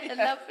 Yeah,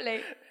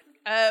 lovely.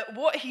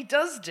 What he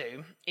does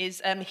do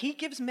is he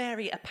gives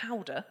Mary a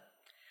powder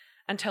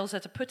and tells her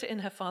to put it in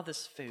her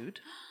father's food.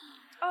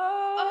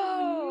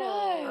 Oh,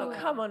 no. Oh,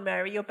 come on,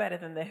 Mary, you're better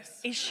than this.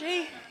 Is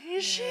she?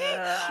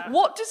 Yeah.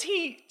 What does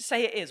he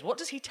say it is? What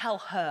does he tell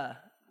her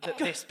that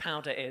this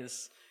powder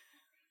is?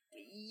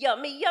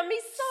 Yummy, yummy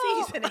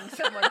salt. Seasoning,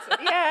 someone said.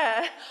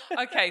 Yeah.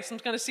 Okay, some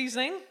kind of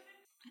seasoning?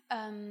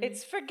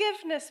 It's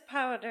forgiveness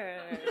powder.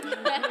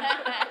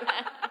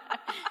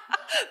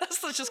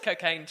 That's just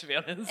cocaine, to be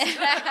honest.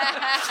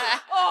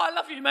 Oh, I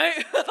love you,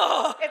 mate.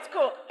 Oh. It's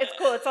cool.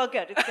 It's all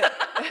good. It's good.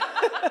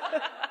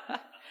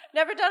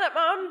 Never done it,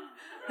 Mom.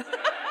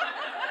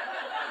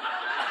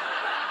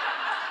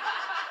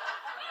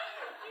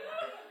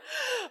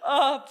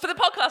 For the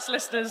podcast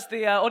listeners,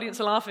 the audience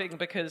are laughing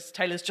because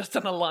Taylor's just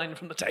done a line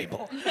from the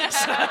table.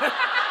 It's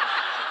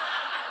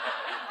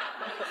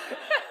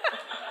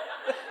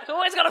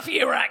always got a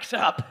few racked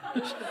up.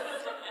 What does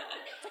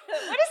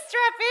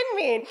strap in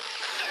mean?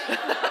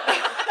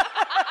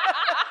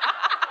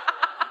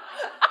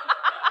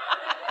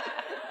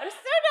 I'm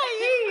so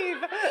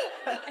naive.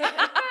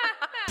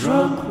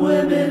 Drunk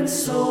women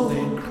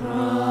solving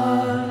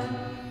crime.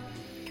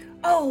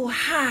 Oh,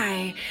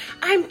 hi.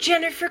 I'm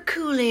Jennifer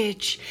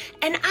Coolidge,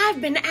 and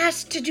I've been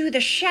asked to do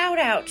the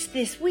shout-outs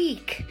this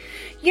week.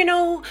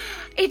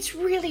 It's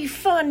really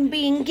fun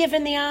being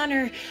given the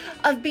honor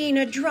of being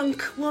a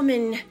drunk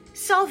woman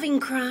solving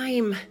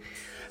crime.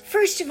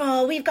 First of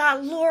all, we've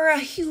got Laura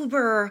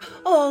Huber.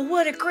 Oh,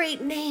 what a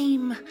great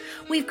name.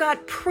 We've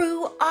got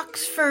Prue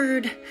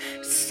Oxford.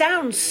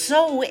 Sounds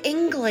so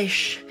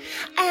English.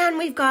 And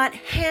we've got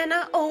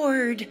Hannah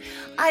Ord.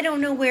 I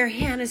don't know where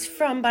Hannah's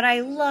from, but I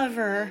love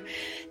her.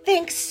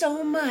 Thanks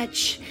so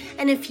much.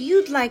 And if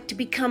you'd like to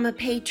become a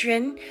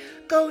patron,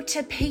 go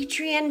to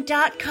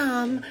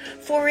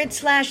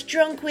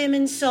patreon.com/Drunk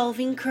Women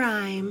Solving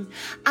Crime.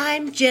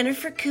 I'm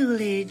Jennifer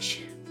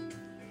Coolidge.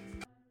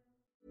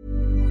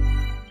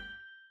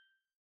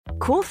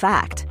 Cool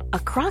fact, a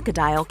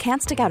crocodile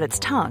can't stick out its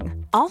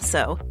tongue.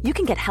 Also, you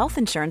can get health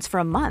insurance for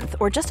a month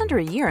or just under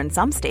a year in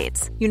some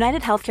states.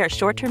 United Healthcare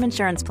short-term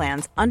insurance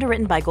plans,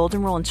 underwritten by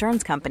Golden Rule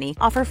Insurance Company,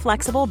 offer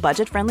flexible,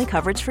 budget-friendly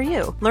coverage for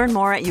you. Learn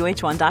more at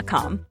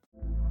uh1.com.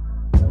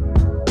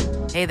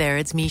 Hey there,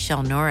 it's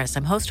Michelle Norris.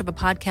 I'm host of a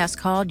podcast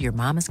called Your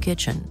Mama's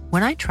Kitchen.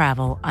 When I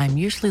travel, I'm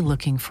usually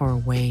looking for a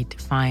way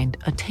to find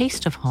a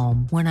taste of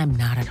home when I'm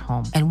not at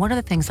home. And one of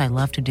the things I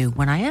love to do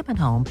when I am at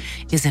home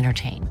is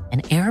entertain.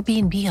 And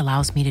Airbnb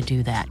allows me to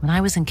do that. When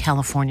I was in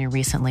California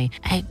recently,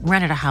 I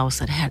rented a house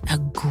that had a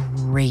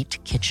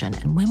great kitchen.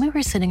 And when we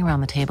were sitting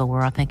around the table, we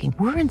were all thinking,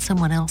 we're in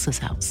someone else's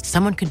house.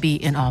 Someone could be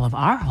in all of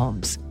our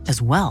homes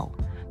as well.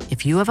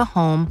 If you have a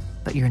home,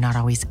 but you're not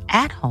always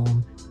at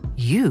home,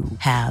 you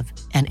have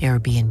an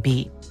Airbnb.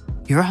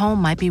 Your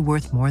home might be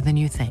worth more than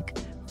you think.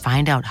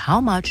 Find out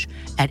how much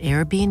at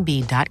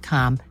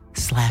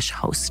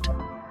airbnb.com/host.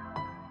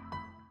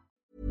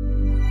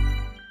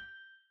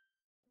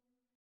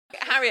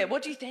 Harriet,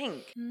 what do you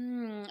think?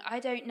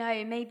 I don't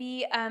know.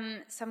 Maybe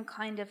some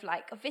kind of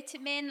like a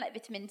vitamin, like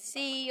vitamin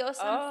C or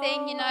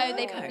something. You know,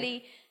 they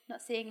probably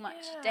not seeing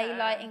much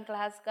daylight in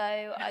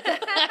Glasgow. I don't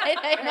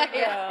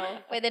know.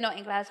 Well, they're not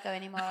in Glasgow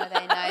anymore, are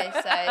they? No,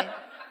 so...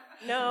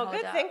 No,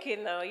 good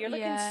thinking though. You're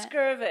looking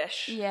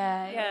skirvish.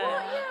 Yeah.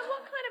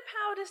 What kind of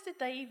powders did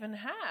they even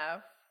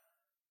have?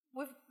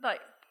 With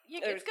like,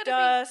 it's going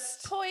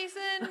dust, to be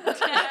poison, vitamins.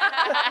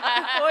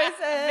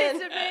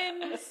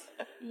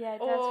 Yeah,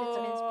 dust,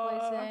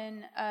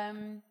 vitamins,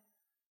 poison.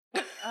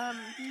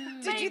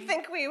 Did you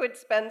think we would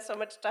spend so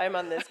much time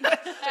on this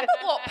question?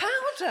 What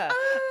powder?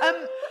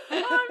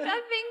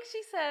 I think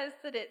she says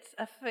that it's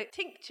a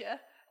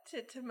tincture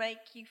to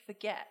make you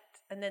forget,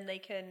 and then they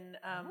can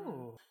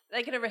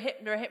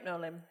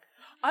rehypnol him.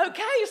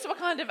 Okay, so what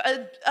kind of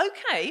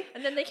okay?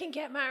 And then they can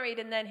get married,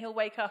 and then he'll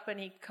wake up and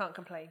he can't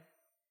complain.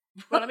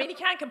 Well, I mean, he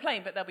can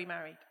complain, but they'll be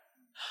married.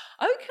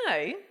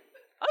 Okay.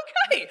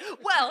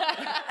 Well,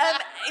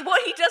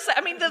 what he does say,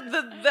 I mean,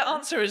 the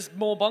answer is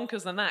more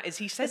bonkers than that, is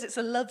he says it's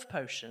a love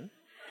potion.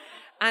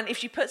 And if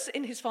she puts it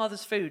in his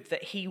father's food,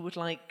 that he would,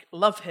 like,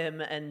 love him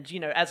and, you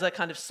know, as a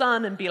kind of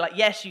son and be like,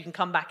 yes, you can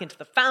come back into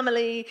the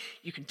family,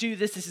 you can do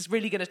this is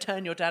really going to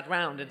turn your dad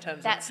round in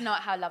terms That's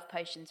not how love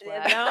potions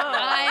work. No.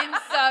 I'm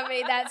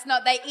sorry, that's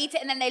not. They eat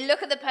it and then they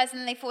look at the person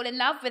and they fall in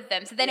love with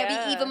them. So then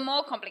it'll be even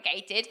more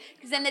complicated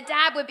because then the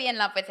dad would be in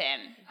love with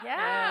him.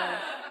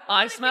 Yeah.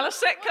 I smell a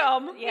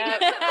sitcom. Yeah.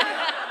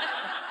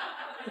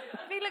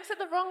 If he looks at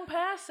the wrong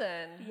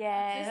person.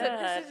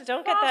 Yeah.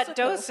 Don't get that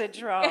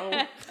dosage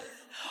wrong.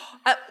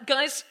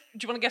 Guys,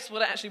 do you want to guess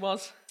what it actually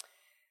was?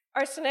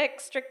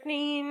 Arsenic,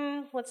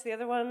 strychnine, what's the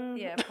other one?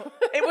 Yeah.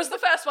 It was the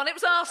first one. It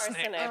was arsenic.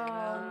 Arsenic.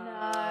 Oh,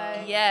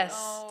 no. Yes.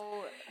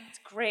 Oh, it's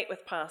great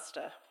with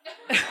pasta.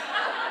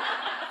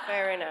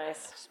 Very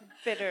nice.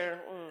 Bitter.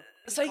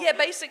 So yeah,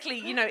 basically,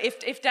 you know,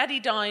 if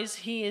Daddy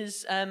dies,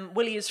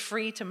 Willie is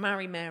free to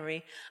marry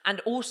Mary, and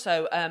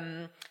also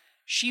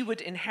she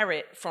would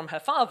inherit from her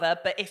father.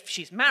 But if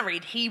she's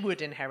married, he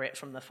would inherit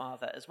from the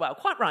father as well,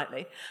 quite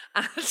rightly.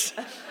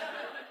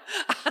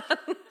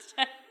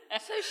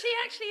 So she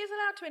actually is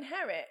allowed to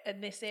inherit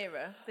in this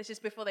era. This is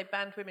before they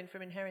banned women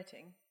from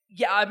inheriting.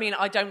 Yeah, I mean,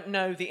 I don't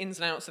know the ins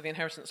and outs of the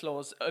inheritance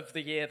laws of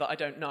the year that I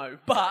don't know,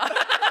 but...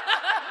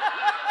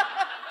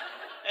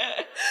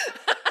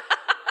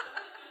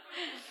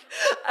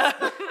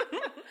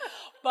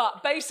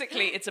 But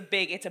basically, it's a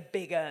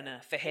big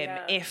earner for him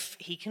if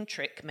he can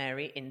trick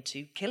Mary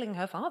into killing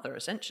her father,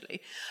 essentially.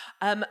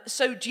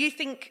 So do you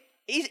think,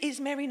 is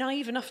Mary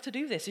naive enough to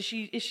do this? Is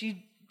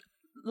she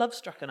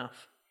love-struck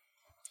enough?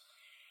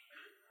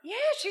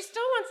 Yeah, she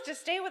still wants to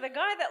stay with a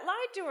guy that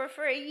lied to her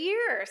for a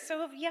year.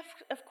 So, yeah,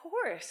 of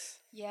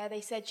course. Yeah,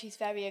 they said she's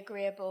very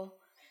agreeable.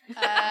 So,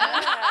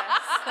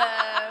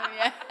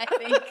 yeah, I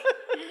think.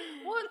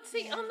 Well,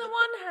 see, on the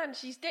one hand,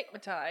 she's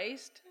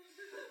stigmatized.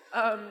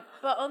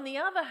 But on the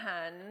other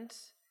hand,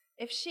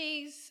 if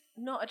she's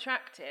not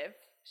attractive,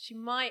 she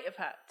might have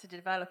had to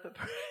develop a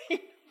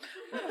brain.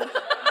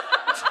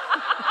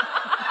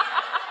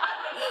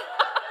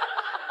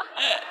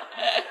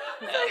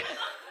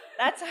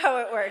 That's how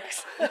it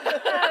works.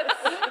 That's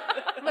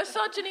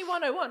misogyny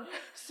 101.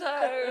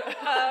 So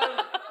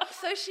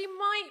she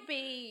might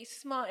be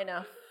smart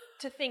enough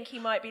to think he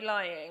might be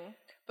lying,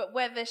 but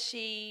whether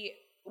she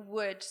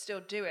would still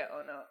do it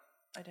or not,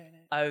 I don't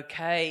know.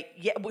 Okay.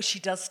 Yeah, well, she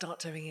does start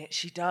doing it.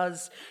 She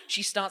does.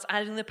 She starts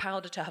adding the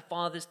powder to her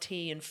father's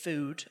tea and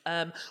food.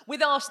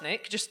 With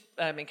arsenic, just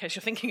in case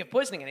you're thinking of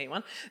poisoning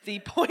anyone, the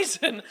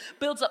poison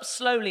builds up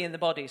slowly in the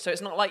body. So it's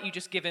not like you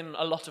just give him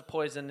a lot of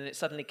poison and it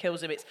suddenly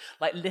kills him. It's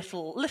like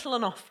little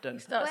and often.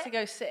 He starts to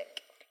go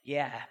sick.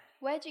 Yeah.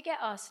 Where'd you get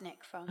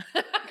arsenic from?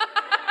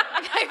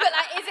 Okay, but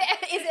like,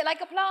 is it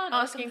like a plant?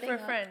 Asking for a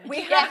friend.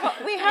 We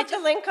have the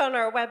link on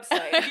our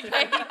website.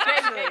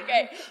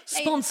 Okay.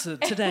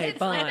 Sponsored today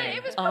by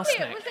it was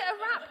arsenic. Was it a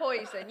rat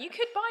poison? You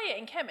could buy it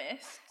in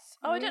chemists.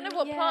 Oh, I don't know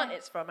what plant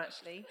it's from,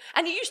 actually.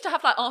 And you used to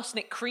have like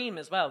arsenic cream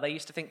as well. They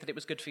used to think that it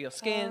was good for your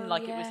skin,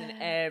 like it was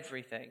in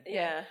everything.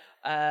 Yeah.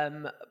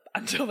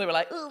 Until they were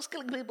like, oh, it's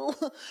killing people.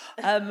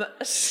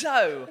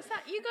 So. Is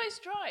that you guys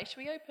dry? Should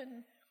we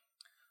open?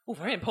 Oh,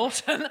 very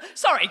important.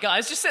 Sorry,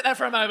 guys, just sit there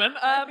for a moment.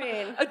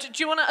 Do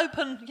you want to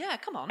open? Yeah,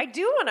 come on. I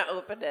do want to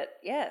open it,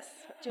 yes.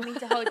 Do you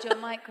want me to hold your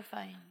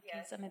microphone?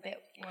 Because I'm a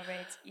bit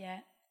worried. Yeah.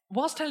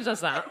 Whilst Taylor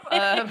does that.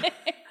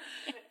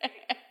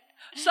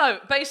 So,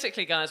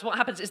 basically, guys, what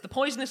happens is the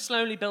poison is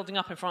slowly building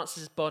up in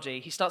Francis's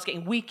body. He starts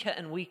getting weaker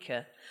and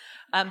weaker.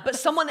 But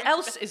someone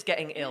else is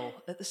getting ill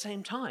at the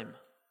same time.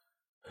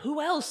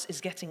 Who else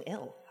is getting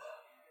ill?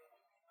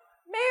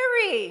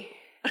 Mary!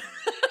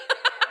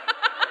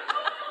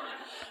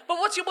 But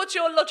what's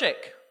your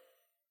logic?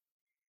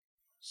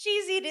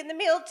 She's eating the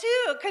meal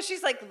too, because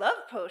she's like,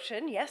 love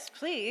potion, yes,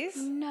 please.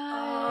 No.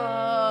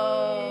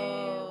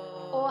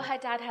 Or her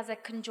dad has a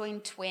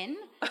conjoined twin.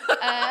 Something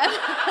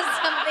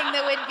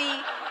that would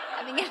be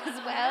having it as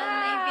well,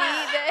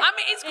 maybe. I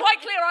mean, it's quite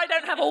clear I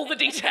don't have all the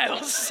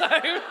details, so...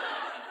 Imagine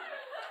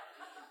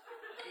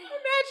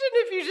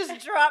if you just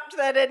dropped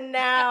that in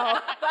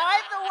now. By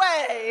the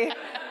way.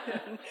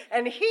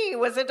 And he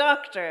was a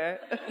doctor.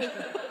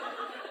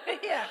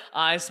 Yeah.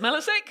 I smell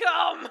a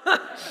sitcom.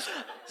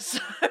 So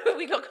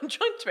we've got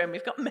conjoined twin,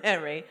 we've got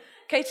Mary.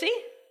 Katie?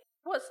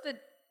 What's the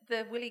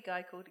Willy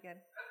guy called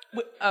again?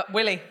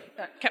 Willy.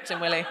 Captain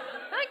Willy.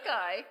 That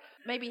guy.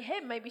 Maybe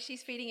him. Maybe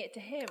she's feeding it to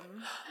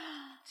him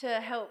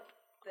to help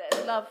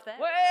the love there.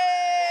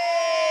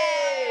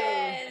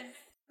 Yes.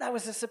 That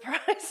was a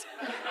surprise.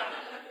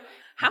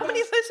 How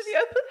many of those have you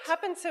opened?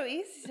 Happened so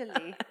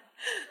easily.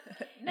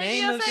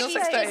 Name of your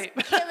sex tape.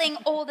 Just killing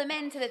all the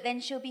men so that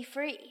then she'll be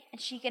free and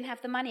she can have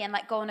the money and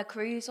like go on a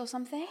cruise or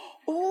something.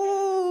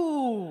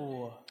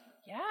 Ooh.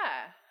 Yeah.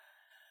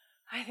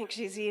 I think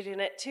she's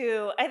eating it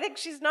too. I think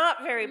she's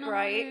not very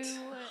bright.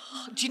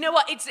 Do you know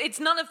what? It's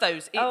none of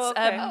those. It's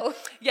okay.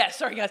 Yeah,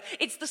 sorry guys.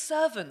 It's the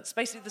servants.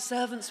 Basically the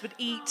servants would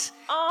eat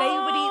they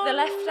would eat the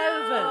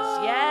leftovers.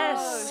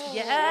 Yes.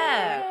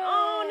 Yeah.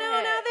 Oh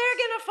no, now they're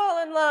gonna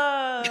fall in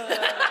love.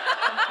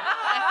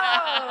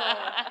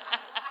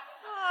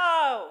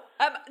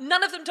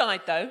 None of them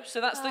died though,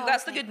 so that's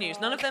the good news.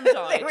 None of them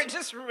died. They were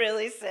just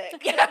really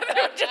sick. Yeah,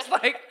 they were just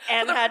like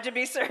and had to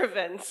be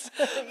servants.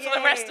 For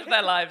the rest of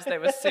their lives, they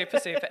were super,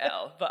 super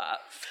ill. But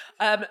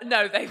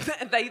no, they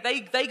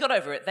got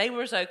over it. They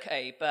were as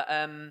okay, but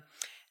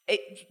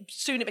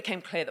soon it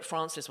became clear that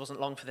Frances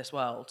wasn't long for this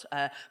world.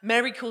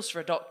 Mary calls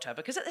for a doctor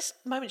because at this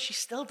moment she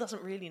still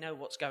doesn't really know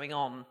what's going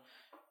on.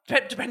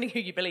 Depending who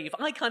you believe.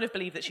 I kind of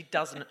believe that she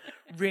doesn't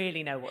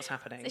really know what's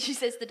happening. So she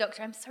says to the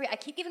doctor, I'm sorry, I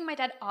keep giving my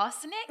dad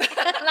arsenic.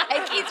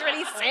 Like, he's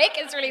really sick.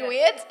 It's really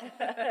weird.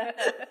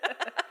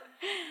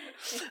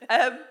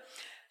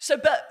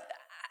 But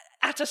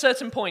at a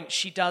certain point,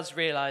 she does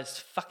realise,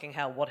 fucking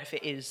hell, what if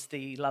it is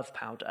the love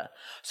powder?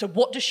 So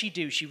what does she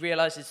do? She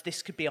realises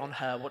this could be on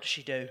her. What does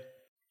she do?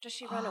 Does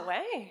she run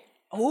away?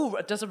 Oh,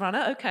 does a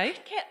runner? Okay. I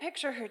can't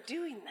picture her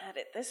doing that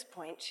at this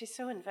point. She's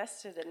so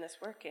invested in this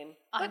working.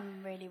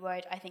 I'm really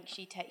worried. I think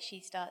she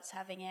starts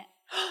having it.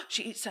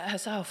 She eats it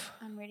herself.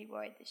 I'm really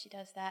worried that she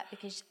does that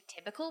because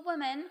typical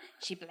woman,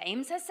 she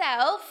blames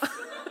herself.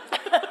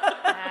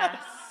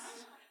 Yes.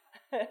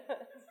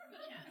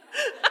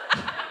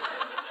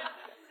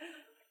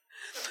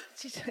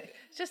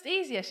 It's just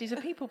easier. She's a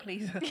people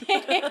pleaser.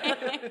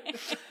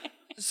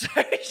 So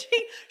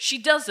she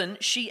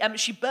doesn't. She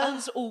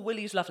burns all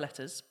Willy's love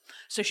letters.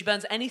 So she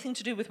burns anything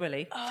to do with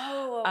Willy.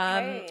 Oh,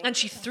 okay. And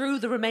she threw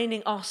the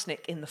remaining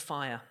arsenic in the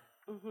fire.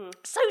 Mm-hmm.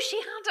 So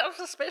she had a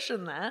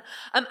suspicion there.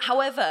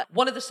 However,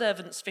 one of the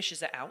servants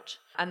fishes it out,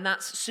 and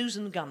that's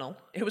Susan Gunnell,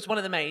 who was one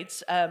of the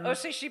maids.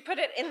 So she put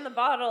it in the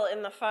bottle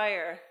in the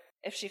fire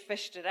if she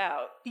fished it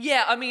out.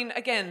 Yeah, I mean,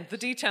 again, the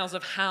details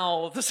of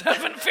how the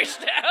servant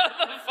fished it out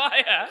of the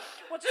fire.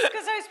 Well, just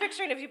because I was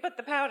picturing if you put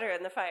the powder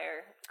in the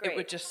fire, great. It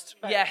would just,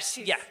 but yes,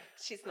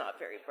 She's not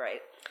very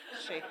bright,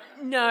 is she?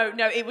 No,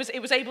 it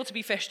was able to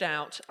be fished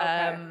out.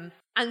 Okay.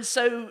 And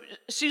so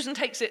Susan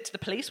takes it to the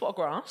police. What a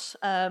grass.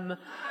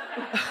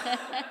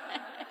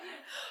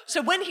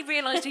 So when he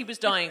realised he was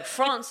dying,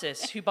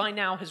 Francis, who by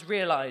now has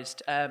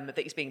realised that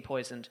he's being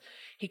poisoned,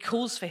 he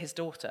calls for his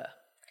daughter.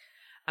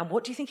 And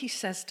what do you think he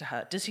says to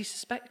her? Does he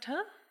suspect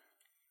her?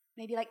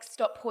 Maybe like,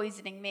 stop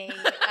poisoning me.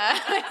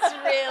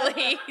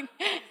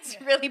 It's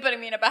really putting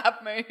me in a bad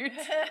mood.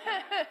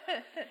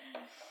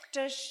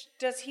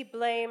 Does he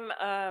blame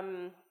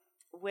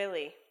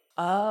Willy?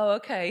 Oh,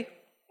 okay.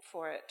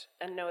 For it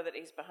and know that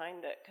he's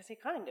behind it? Because he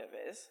kind of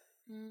is.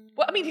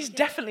 Well, I mean, he's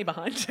definitely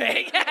behind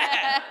it.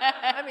 Yeah.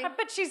 I mean,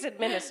 but she's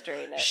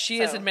administering it. She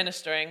is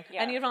administering.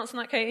 Yeah. Any advance on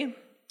that, Katie?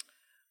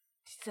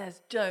 She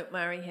says, don't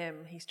marry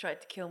him. He's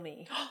tried to kill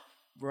me.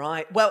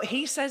 Right. Well,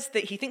 he says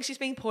that he thinks he's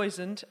being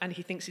poisoned and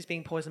he thinks he's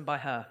being poisoned by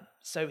her.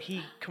 So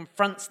he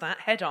confronts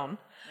that head on.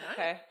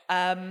 Okay.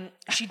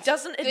 She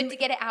doesn't... Good to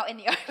get it out in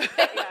the open.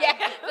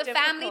 For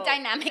family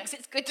dynamics,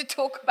 it's good to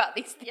talk about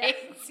these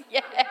things.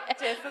 Yeah.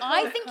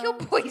 I think you're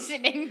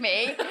poisoning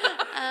me.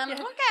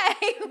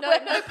 Okay.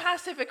 No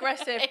passive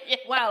aggressive.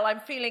 Well, I'm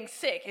feeling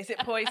sick. Is it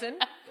poison?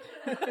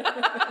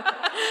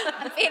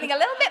 I'm feeling a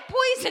little bit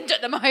poisoned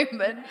at the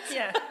moment.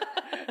 Yeah.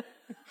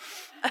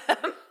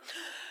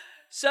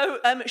 So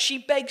she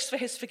begs for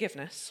his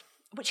forgiveness,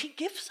 which he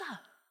gives her.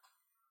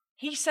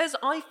 He says,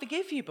 I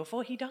forgive you,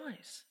 before he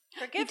dies.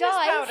 Forgiveness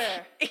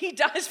powder. He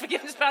dies,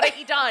 forgiveness powder.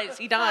 He dies.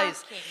 He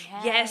dies.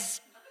 Yes,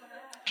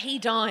 he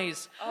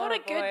dies. What a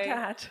good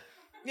dad.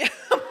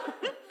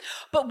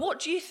 But what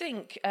do you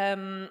think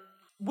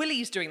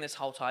Willie's doing this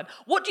whole time?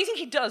 What do you think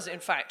he does, in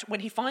fact, when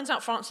he finds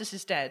out Francis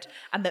is dead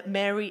and that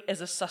Mary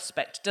is a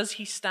suspect? Does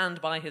he stand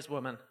by his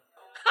woman?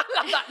 I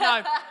love that.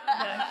 No,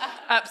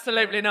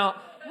 absolutely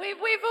not.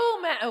 We've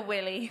all met a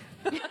Willie.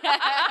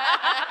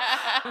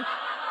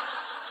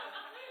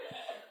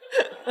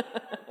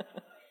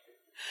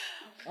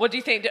 What do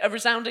you think? A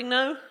resounding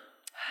no?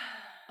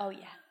 Oh,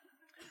 yeah.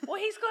 Well,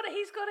 he's got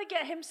to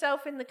get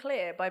himself in the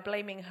clear by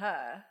blaming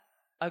her.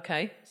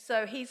 Okay.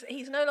 So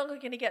he's no longer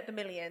going to get the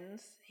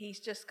millions. He's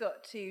just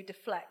got to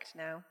deflect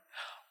now.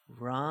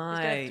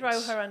 Right. He's going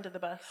to throw her under the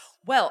bus.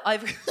 Well, I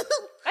think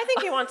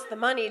he wants the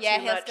money too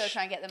he'll much. still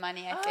try and get the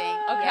money, I think.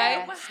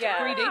 Okay.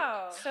 Yeah. Greedy.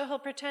 So he'll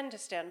pretend to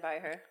stand by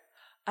her.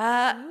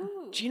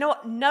 Do you know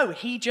what? No,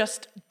 he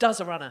just does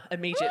a runner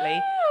immediately,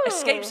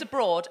 escapes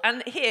abroad,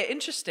 and here,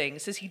 interesting,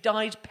 it says he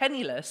died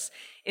penniless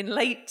in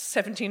late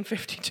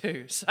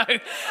 1752. So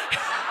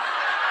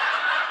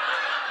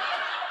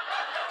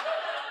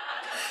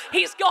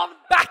he's gone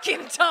back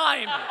in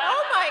time.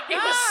 Oh my God! He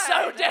was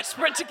so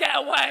desperate to get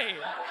away.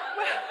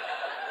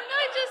 Can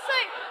I just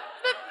say,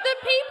 the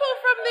people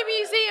from the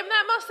museum,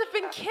 that must have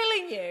been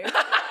killing you.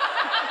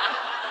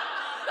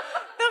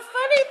 The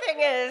funny thing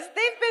is,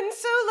 they've been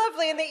so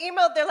lovely in the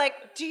email. They're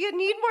like, do you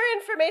need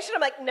more information?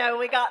 I'm like, no,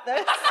 we got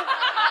this.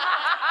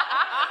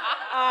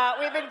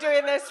 We've been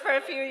doing this for a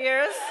few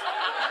years.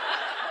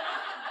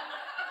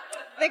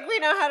 Think we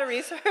know how to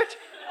research.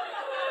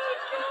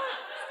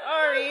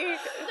 Sorry.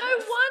 No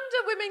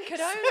wonder women could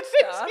own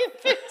stuff.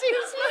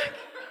 1750s. Like,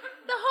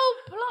 the whole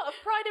plot of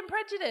Pride and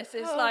Prejudice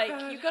is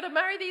God. you've got to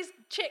marry these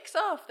chicks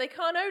off. They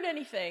can't own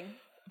anything.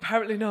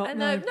 Apparently not. And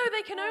no.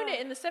 they can own it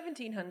in the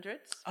 1700s.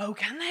 Oh,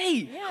 can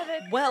they?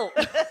 Yeah. Well,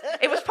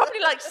 it was probably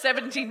like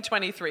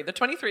 1723. The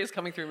 23 is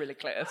coming through really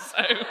clear,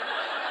 so...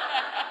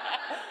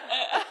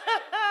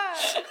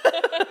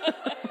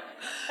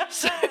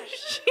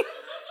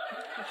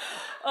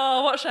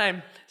 Oh, what a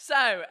shame.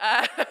 So,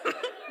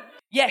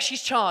 yeah,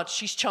 she's charged.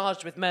 She's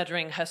charged with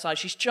murdering her side.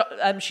 She's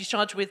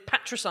charged with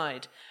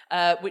patricide,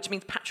 which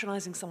means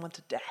patronising someone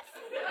to death.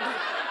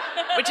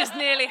 Which is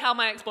nearly how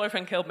my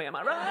ex-boyfriend killed me, am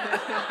I right?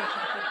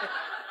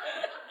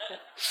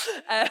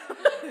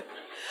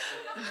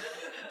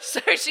 So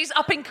she's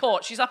up in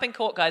court. She's up in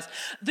court, guys.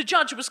 The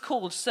judge was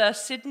called Sir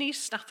Sidney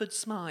Stafford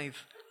Smythe.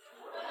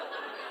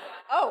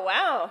 Oh,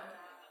 wow.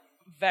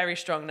 Very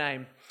strong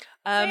name.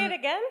 Say it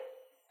again.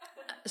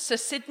 Sir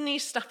Sidney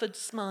Stafford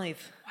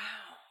Smythe. Wow.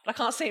 I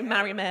can't say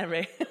Mary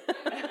Mary.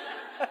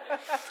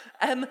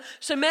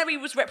 So Mary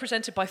was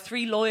represented by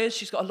 3 lawyers.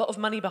 She's got a lot of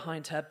money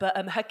behind her, but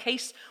her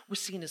case was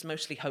seen as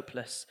mostly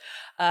hopeless.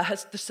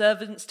 The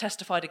servants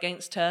testified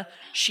against her.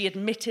 She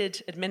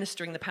admitted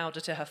administering the powder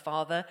to her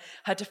father.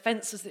 Her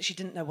defence is that she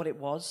didn't know what it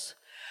was.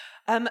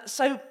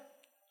 So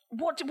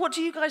what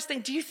do you guys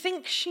think? Do you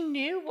think she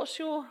knew? What's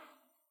your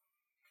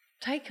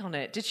take on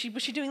it?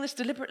 Was she doing this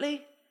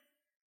deliberately?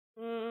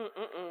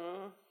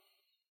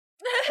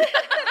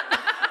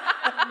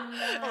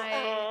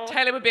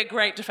 Taylor would be a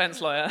great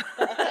defence lawyer.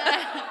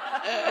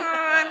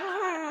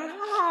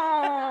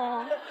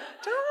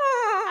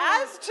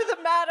 As to the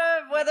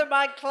matter of whether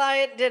my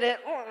client did it,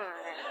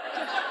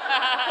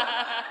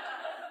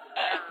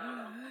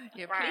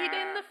 You're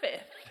pleading the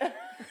fifth.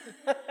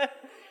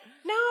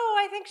 no,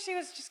 I think she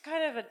was just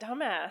kind of a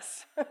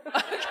dumbass. Okay.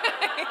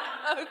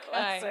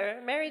 So,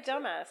 Mary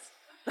dumbass.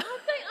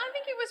 I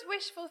think it was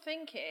wishful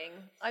thinking.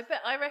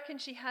 I reckon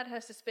she had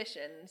her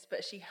suspicions,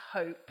 but she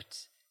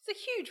hoped. It's a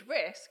huge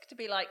risk to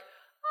be like,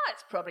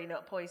 it's probably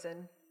not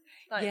poison.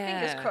 Like,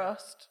 fingers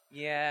crossed.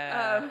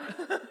 Yeah.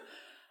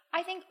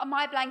 I think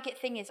my blanket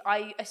thing is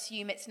I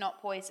assume it's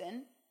not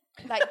poison.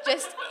 Like,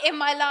 just in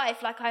my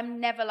life, like, I'm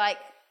never like,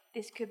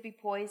 this could be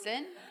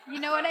poison. You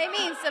know what I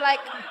mean? So,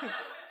 like,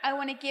 I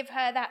want to give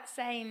her that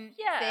same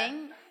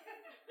thing.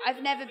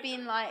 I've never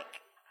been like,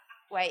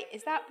 wait,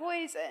 is that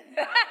poison?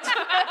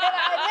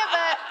 I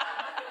never...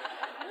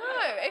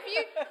 No, if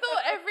you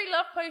thought every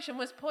love potion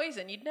was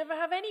poison, you'd never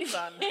have any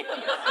fun.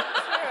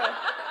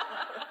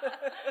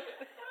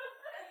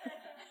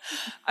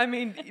 I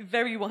mean,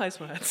 very wise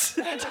words.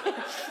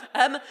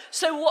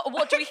 So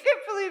what do we... I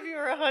can't believe you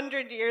were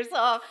 100 years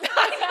off.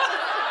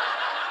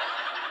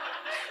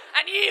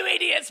 And you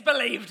idiots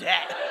believed it.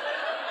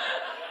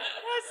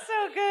 That's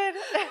so good.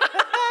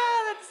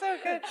 That's so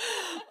good.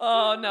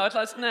 Oh, no,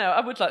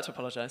 I would like to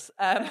apologise.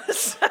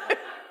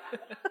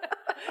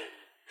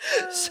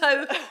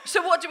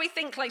 So what do we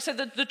think? Like, so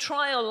the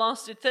trial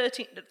lasted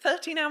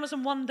 13 hours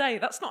and 1 day.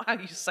 That's not how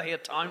you say a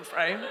time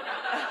frame.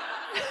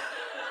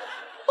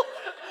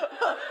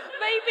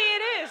 Maybe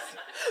it is.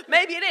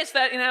 Maybe it is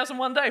 13 hours and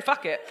 1 day.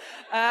 Fuck it.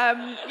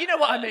 You know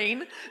what I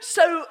mean.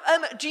 So,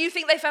 do you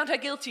think they found her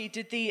guilty?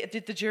 Did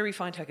the jury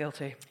find her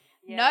guilty?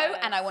 Yes. No,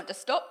 and I want to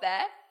stop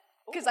there.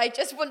 Because I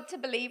just want to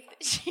believe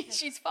that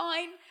she's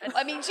fine.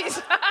 I mean, she's...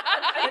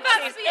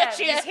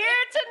 she's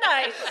here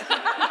tonight.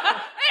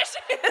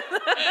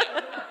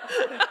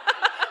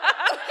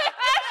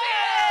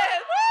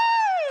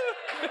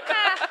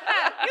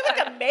 You look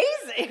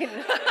amazing.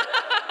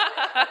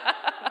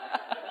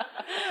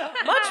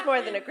 Much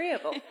more than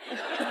agreeable.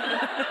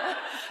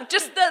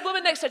 Just the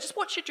woman next to her, just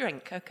watch your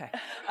drink. Okay.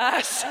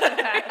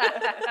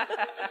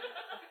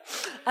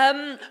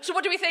 So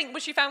what do we think?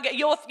 Was she found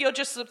guilty? You're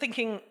just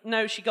thinking,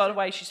 no, she got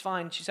away, she's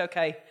fine, she's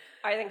okay.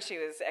 I think she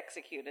was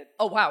executed.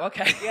 Oh, wow,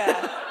 okay.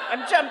 Yeah,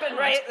 I'm jumping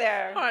right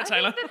there. All right,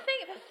 Taylor. I mean, the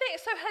thing,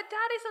 so her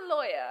dad is a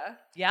lawyer.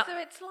 Yeah. So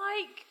it's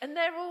like, and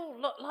they're all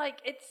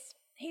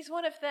he's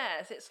one of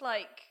theirs. It's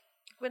like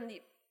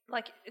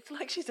it's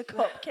like she's a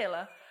cop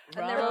killer.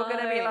 And they're all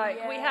going to be like,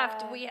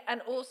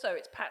 and also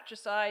it's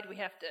patricide, we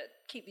have to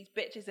keep these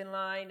bitches in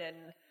line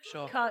and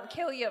can't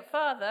kill your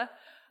father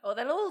or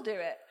they'll all do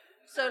it.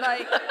 So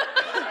like,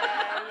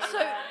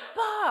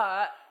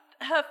 but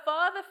her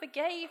father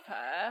forgave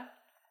her,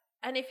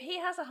 and if he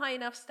has a high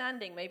enough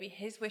standing, maybe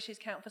his wishes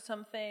count for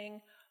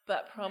something,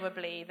 but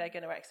probably they're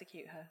going to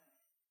execute her.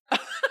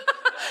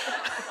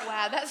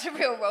 Wow, that's a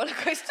real roller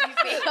coaster you've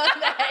been on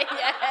there,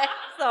 yeah.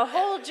 The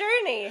whole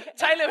journey.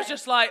 Taylor was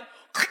just like,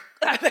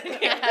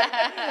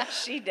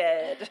 she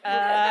did.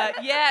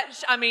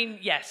 I mean,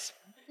 yes.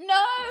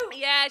 No.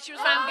 Yeah, she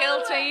was found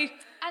guilty.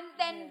 And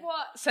then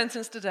what?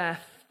 Sentenced to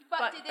death.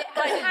 But did it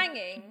like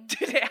hanging?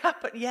 Did it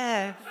happen?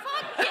 Yeah.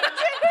 Fuck it, did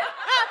it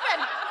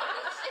happen?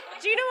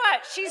 Do you know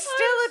what? She's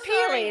still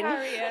appealing.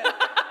 Sorry, Harriet.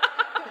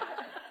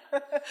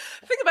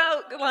 Thing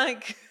about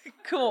like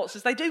courts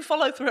is they do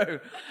follow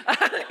through.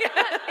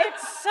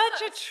 It's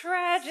such a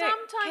tragic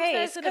Sometimes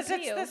case there's an because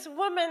it's appeal. this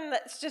woman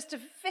that's just a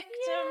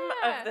victim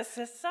of the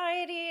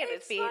society and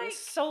it's being like,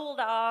 sold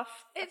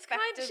off. It's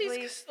kind of,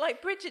 she's like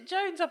Bridget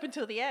Jones up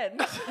until the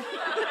end.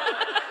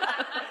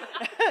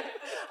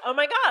 Oh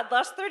my God,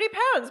 lost 30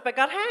 pounds but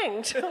got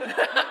hanged. What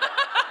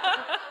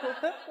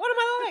am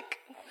I like?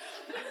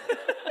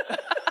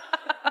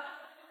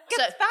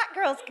 Fat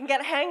girls can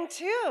get hanged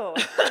too.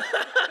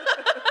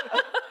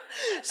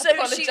 So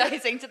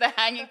apologising to the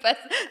hanging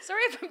person.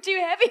 Sorry if I'm too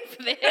heavy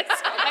for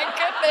this. My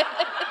goodness.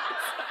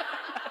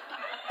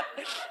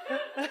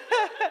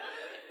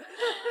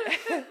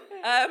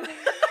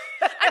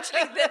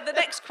 Actually, the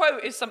next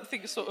quote is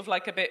something sort of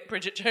like a bit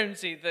Bridget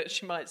Jonesy that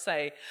she might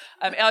say.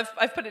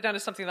 I've put it down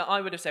as something that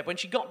I would have said. When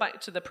she got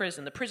back to the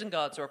prison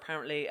guards are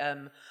apparently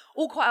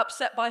all quite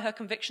upset by her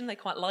conviction. They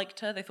quite liked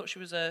her. They thought she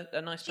was a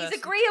nice person. She's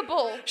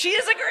agreeable. She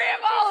is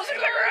agreeable. She's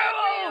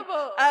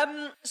agreeable.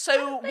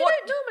 So they what?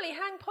 Don't normally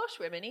hang posh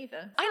women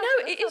either. I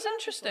know, it is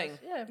interesting.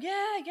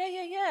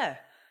 Yeah.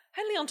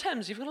 Henley on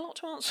Thames, you've got a lot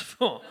to answer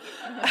for.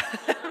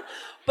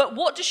 But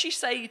what does she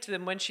say to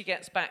them when she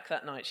gets back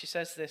that night? She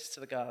says this to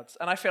the guards,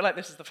 and I feel like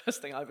this is the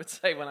first thing I would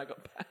say when I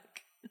got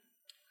back.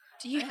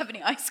 Do you have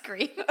any ice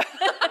cream? Yeah.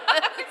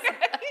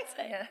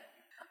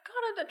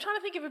 God, I'm trying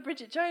to think of a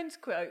Bridget Jones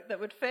quote that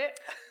would fit.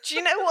 Do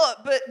you know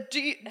what? But do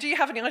you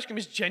have any ice cream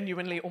is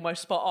genuinely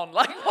almost spot on.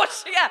 Like what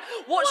she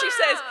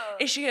says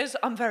is she is,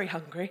 I'm very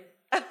hungry.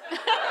 Love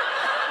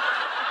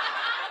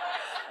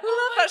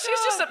that.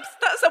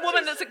 That's a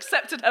woman that's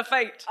accepted her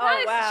fate.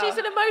 Oh, wow. She's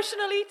an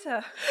emotional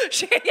eater.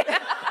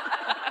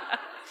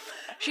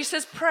 She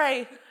says,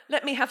 pray,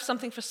 let me have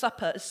something for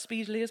supper as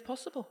speedily as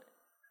possible.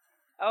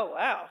 Oh,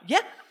 wow.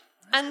 Yeah.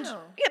 And a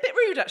bit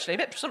rude, actually, a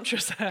bit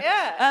presumptuous there.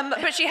 Yeah.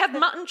 But she had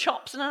mutton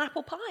chops and an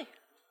apple pie.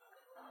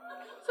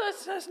 So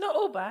it's not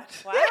all bad.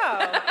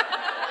 Wow.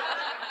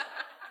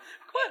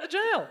 Quite the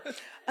jail.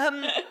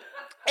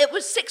 It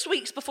was 6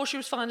 weeks before she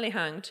was finally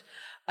hanged.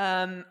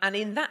 And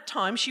in that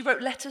time, she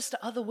wrote letters to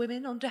other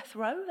women on death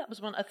row. That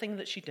was a thing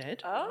that she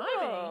did.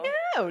 Oh.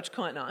 Yeah, which was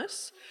quite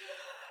nice.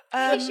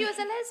 Maybe she was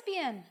a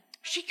lesbian.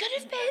 She could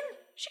have been.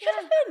 She could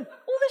have been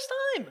all this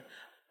time.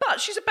 But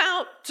she's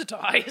about to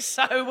die,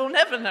 so we'll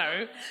never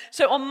know.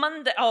 So on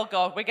Monday, oh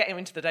God, we're getting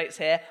into the dates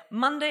here.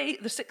 Monday,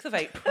 the 6th of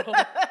April,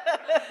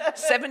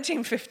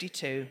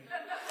 1752.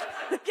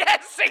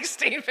 Yes,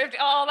 1650.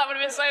 Oh, that would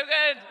have been so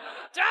good.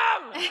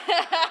 Damn!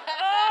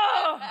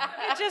 Oh,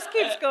 it just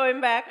keeps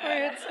going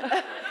backwards.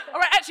 All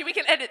right, actually, we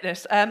can edit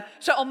this.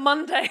 So on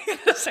Monday,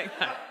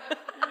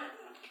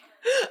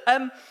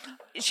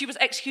 she was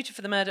executed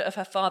for the murder of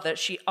her father.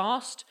 She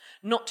asked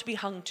not to be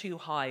hung too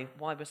high.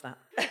 Why was that?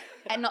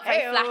 And not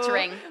very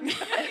flattering.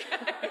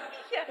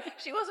 Yeah,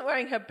 she wasn't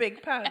wearing her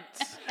big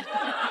pants.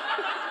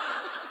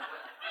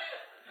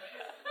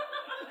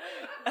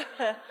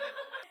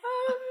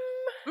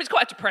 It's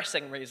quite a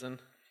depressing reason.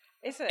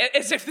 Is it?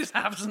 As if this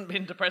hasn't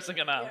been depressing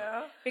enough.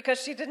 Yeah.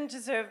 Because she didn't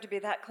deserve to be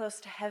that close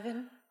to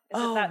heaven?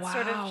 Is it that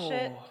sort of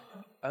shit?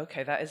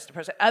 okay, that is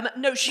depressing.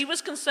 No, she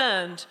was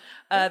concerned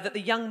that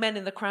the young men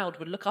in the crowd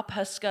would look up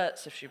her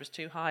skirts if she was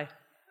too high.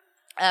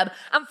 And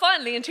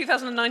finally, in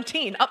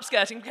 2019,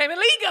 upskirting became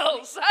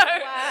illegal. So,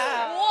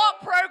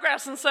 what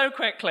progress and so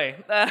quickly?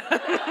 God,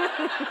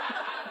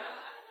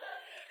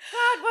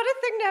 what a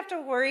thing to have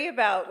to worry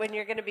about when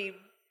you're going to be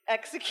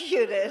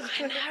executed.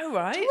 I know,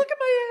 right? Look at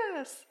my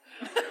ass.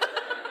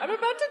 I'm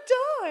about to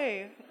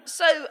die.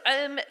 So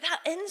that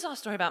ends our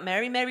story about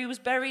Mary. Mary was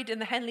buried in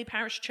the Henley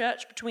Parish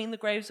Church between the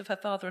graves of her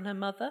father and her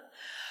mother.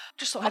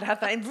 Just thought I'd have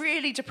that in.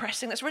 Really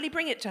depressing. Let's really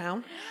bring it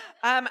down.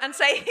 And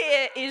say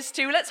here is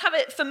to, let's have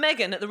it for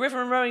Megan at the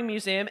River and Rowing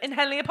Museum in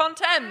Henley upon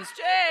Thames.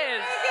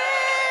 Cheers!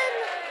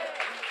 Megan!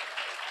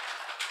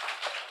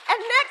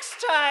 And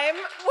next time,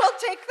 we'll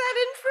take that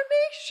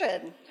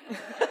information.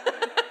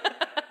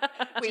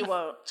 We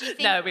won't.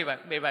 No, we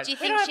won't. Do you We think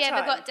don't she have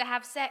ever time. got to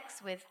have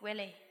sex with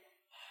Willie?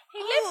 He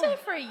lives there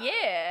for a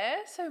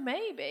year, so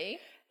maybe.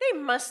 They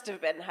must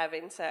have been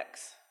having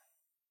sex.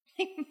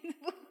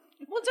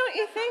 Well, don't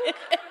you think?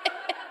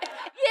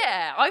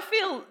 Yeah, I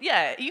feel,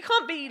 you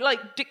can't be,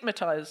 like,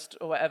 digmatized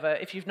or whatever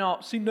if you've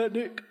not seen that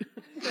dick.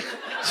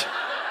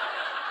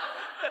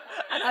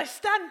 And I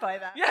stand by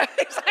that. Yeah,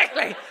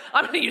 exactly.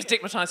 I'm going to use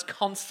digmatized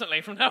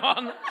constantly from now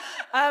on.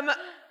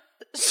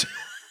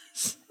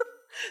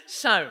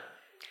 So,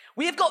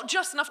 we have got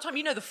just enough time.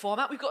 You know the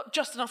format. We've got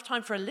just enough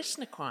time for a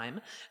listener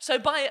crime. So,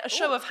 by a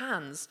show of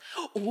hands.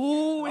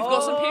 Ooh, we've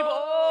got some people.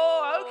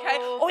 Oh, okay.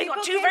 Oh, we've got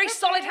People two came very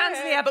solid hands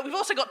in the air, but we've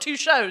also got two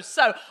shows.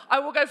 So, I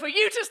will go for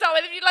you to start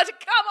with. If you'd like to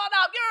come on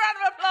up, give a round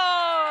of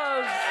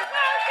applause.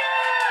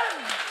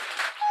 Welcome.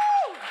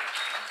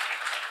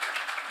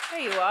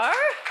 There you are.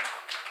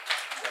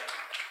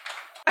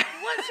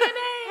 What's your name?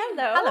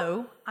 Hello.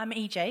 Hello, I'm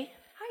EJ.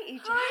 Hi,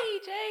 EJ. Hi,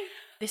 EJ.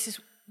 This is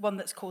one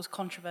that's caused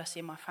controversy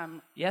in my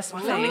family. Yes,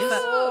 my please. family for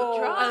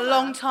Oh, a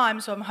long time,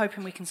 so I'm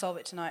hoping we can solve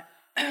it tonight.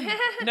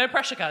 No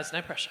pressure, guys.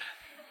 No pressure.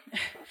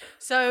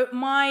 So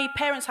my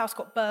parents' house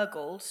got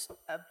burgled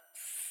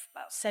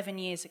about 7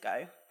 years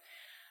ago,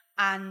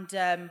 and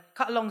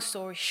cut a long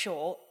story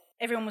short,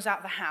 everyone was out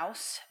of the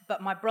house,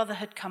 but my brother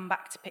had come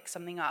back to pick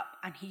something up,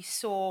 and he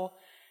saw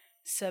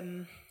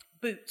some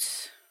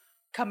boots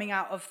coming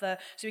out of the...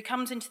 So he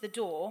comes into the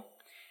door,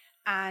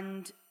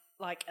 and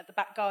like at the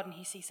back garden,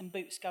 he sees some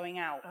boots going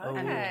out. Okay.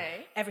 And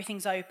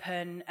everything's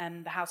open,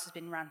 and the house has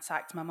been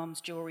ransacked. My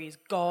mum's jewellery is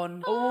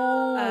gone.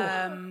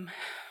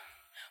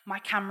 My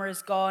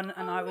camera's gone,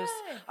 and I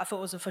thought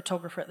I was a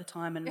photographer at the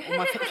time, and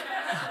all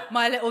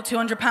my little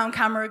 £200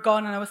 camera had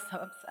gone, and I was so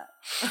upset.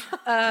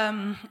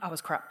 I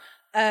was crap.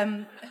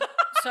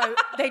 So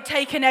they'd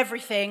taken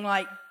everything,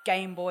 like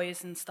Game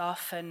Boys and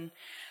stuff, and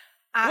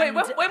Wait,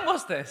 when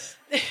was this?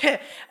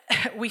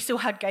 we still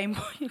had Game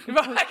Boy.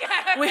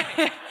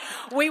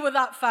 we were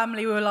that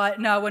family. We were like,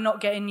 no, we're not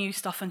getting new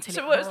stuff until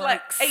So it it was like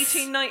breaks.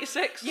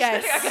 1896?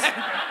 Yes.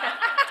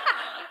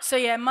 So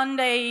yeah,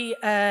 Monday,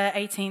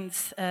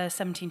 18th,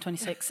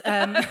 1726.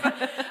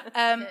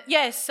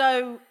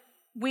 So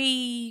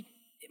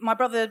my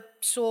brother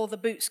saw the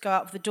boots go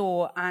out of the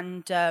door,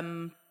 and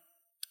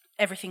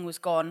everything was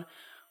gone.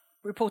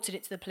 Reported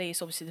it to the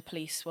police. Obviously, the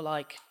police were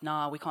like,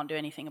 nah, we can't do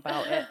anything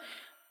about it.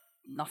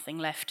 Nothing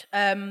left.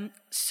 But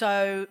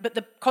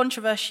the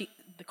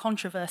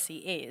controversy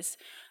is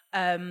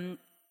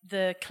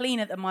the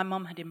cleaner that my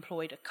mum had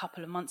employed a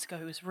couple of months ago,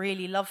 who was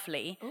really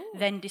lovely,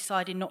 then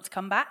decided not to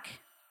come back.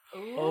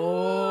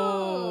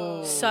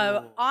 Oh.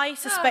 So I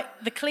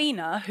suspect the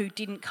cleaner who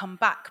didn't come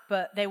back,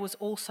 but there was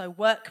also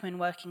workmen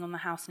working on the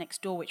house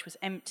next door, which was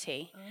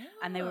empty,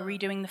 and they were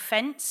redoing the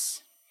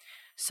fence.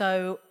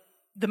 So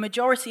the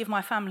majority of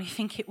my family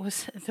think it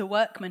was the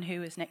workman who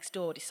was next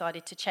door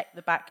decided to check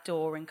the back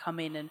door and come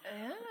in and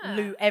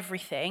loot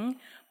everything.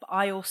 But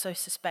I also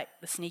suspect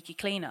the sneaky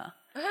cleaner.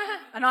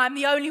 And I'm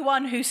the only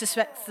one who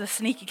suspects the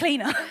sneaky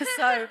cleaner.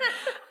 So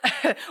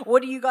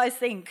what do you guys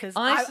think? Because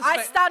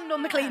I stand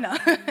on the cleaner.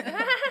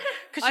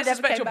 I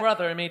suspect your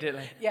brother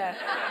immediately. Yeah.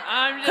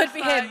 Could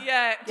be him.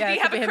 Yeah. Did he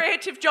have a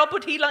creative job?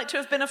 Would he like to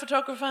have been a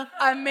photographer?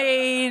 I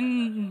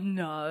mean,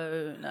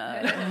 no.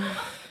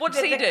 What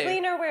does he do? Did the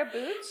cleaner wear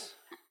boots?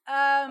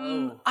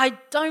 I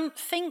don't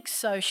think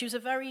so. She was a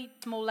very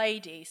small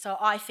lady, so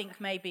I think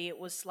maybe it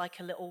was like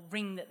a little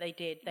ring that they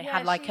did. They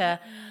had like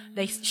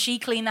she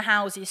cleaned the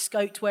houses,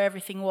 scoped where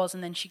everything was,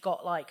 and then she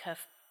got like her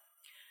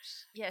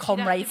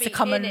comrades to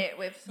come and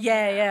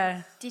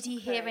yeah. Did he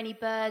hear any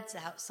birds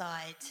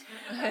outside?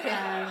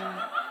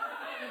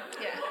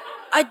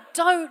 I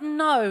don't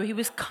know. He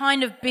was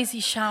kind of busy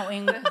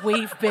shouting,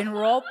 "We've been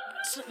robbed."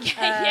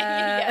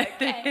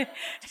 Okay.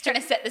 Just trying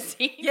to set the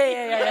scene.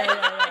 Yeah. The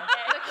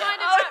kind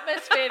of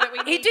atmosphere that we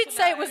need. He did to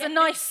say know. it was a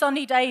nice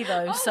sunny day,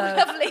 though. So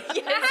Lovely.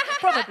 Yes.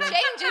 probably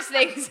Changes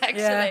things,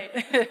 actually.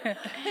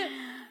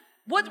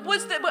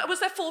 Was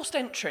there forced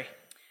entry?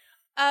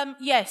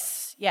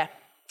 Yes. Yeah.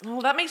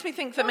 Oh, that makes me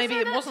think that maybe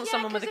it wasn't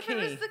someone with a key. If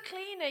it was the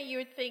cleaner, you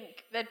would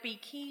think there'd be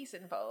keys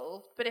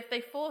involved. But if they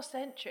forced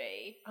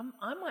entry,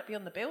 I might be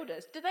on the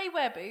builders. Do they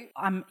wear boots?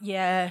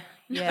 Yeah.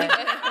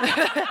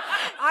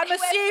 I'm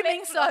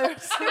assuming so.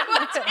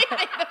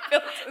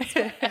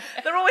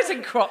 They're always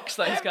in Crocs,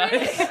 those guys.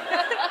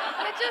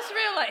 They're just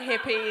real like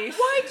hippies.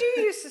 Why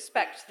do you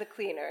suspect the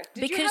cleaner?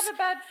 Did you Because have a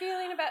bad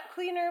feeling about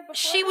cleaner before?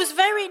 She was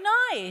very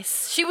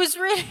nice. She was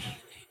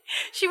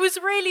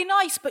really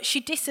nice, but she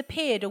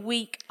disappeared a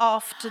week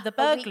after the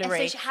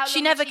burglary.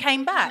 She never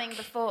came back.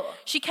 Before?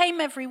 She came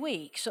every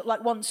week, so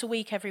like once a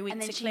week, every week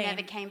and then to she clean.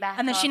 never came back.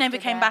 And then she never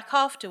came back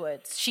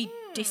afterwards. She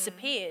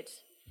disappeared.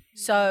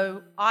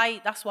 So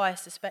that's why I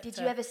suspect Did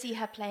her. you ever see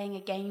her playing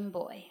a Game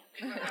Boy?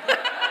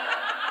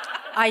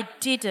 I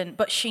didn't,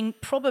 but she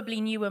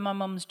probably knew where my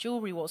mum's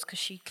jewellery was because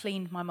she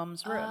cleaned my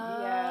mum's room.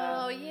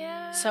 Oh,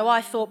 yeah. So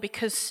I thought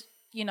because,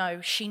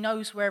 she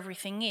knows where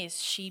everything is,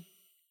 she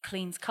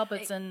cleans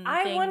cupboards and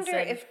things. I wonder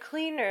if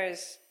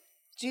cleaners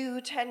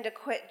do tend to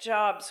quit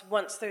jobs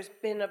once there's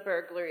been a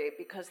burglary,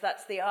 because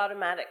that's the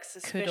automatic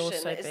suspicion.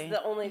 Is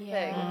the only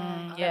thing.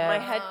 Yeah. My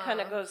head kind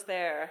of goes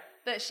there.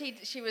 That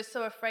she was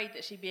so afraid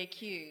that she'd be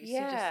accused. She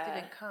just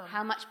didn't come.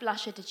 How much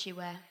blusher did she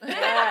wear?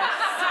 Yes.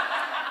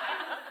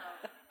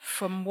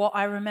 From what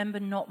I remember,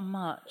 not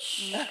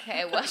much.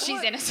 Okay, well,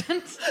 she's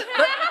innocent.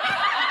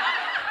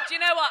 Do you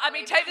know what? I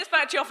mean, take this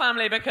back to your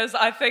family, because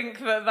I think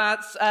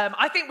that's...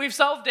 I think we've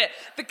solved it.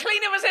 The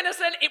cleaner was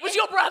innocent. It was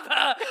your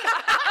brother.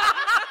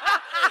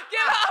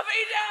 Give it up,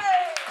 EJ!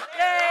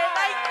 Yay,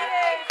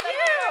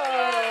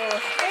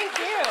 thank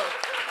you.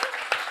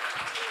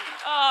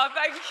 Oh,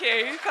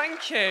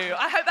 thank you.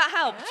 I hope that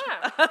helped.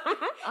 Yeah.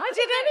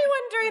 Did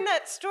anyone during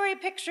that story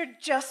picture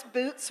just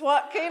Boots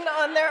walking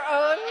on their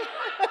own?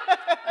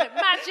 Like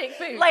magic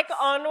boots. Like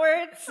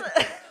Onwards?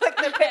 Like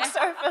the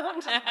Pixar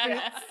film, just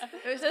Boots.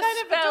 It was a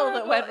spell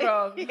that went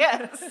wrong.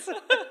 Yes.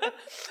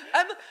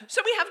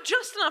 So we have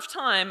just enough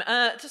time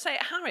to say,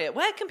 Harriet,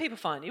 where can people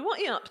find you? What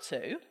are you up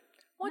to?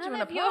 What do you None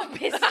want of to your plug?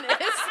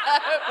 business.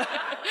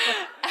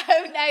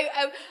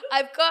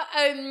 I've got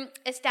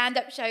a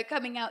stand-up show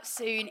coming out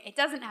soon. It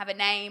doesn't have a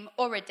name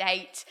or a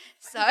date,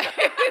 so I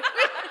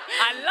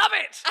love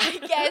it. I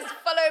guess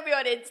follow me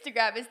on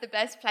Instagram is the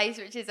best place,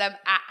 which is at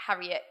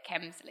Harriet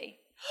Kemsley.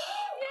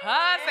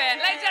 Perfect.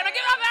 Ladies and gentlemen,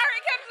 give it up for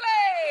Harriet Kemsley.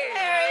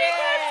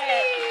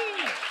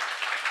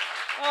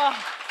 Oh.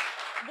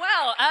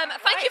 Well,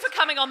 thank you for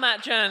coming on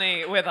that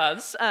journey with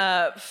us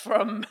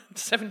from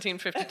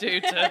 1752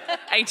 to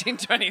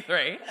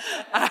 1823.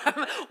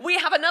 We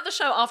have another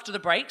show after the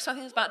break, so I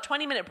think it's about a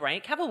 20-minute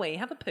break. Have a wee,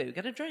 have a poo,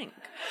 get a drink.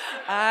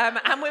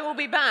 And we will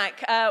be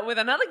back with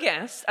another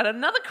guest and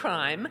another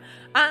crime,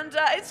 and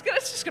it's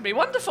just going to be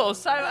wonderful.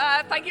 So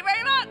thank you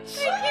very much.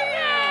 Thank you.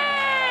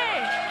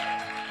 Yay!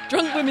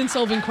 Drunk Women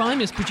Solving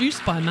Crime is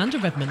produced by Amanda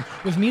Redman,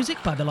 with music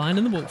by The Lion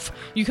and the Wolf.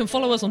 You can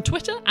follow us on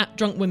Twitter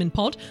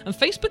 @DrunkWomenPod and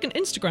Facebook and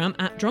Instagram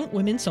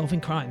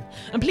 @DrunkWomenSolvingCrime.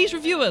 And please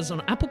review us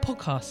on Apple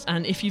Podcasts.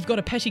 And if you've got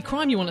a petty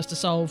crime you want us to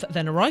solve,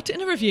 then write it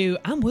in a review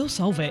and we'll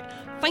solve it.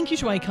 Thank you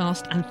to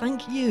Acast, and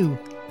thank you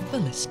for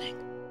listening.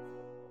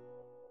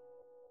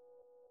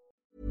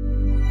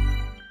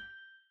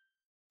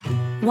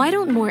 Why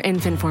don't more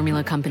infant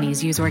formula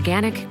companies use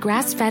organic,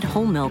 grass-fed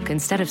whole milk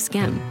instead of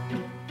skim?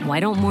 Why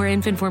don't more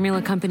infant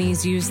formula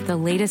companies use the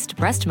latest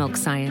breast milk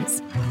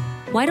science?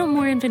 Why don't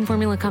more infant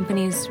formula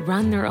companies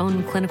run their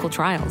own clinical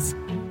trials?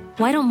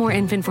 Why don't more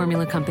infant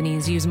formula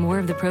companies use more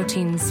of the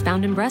proteins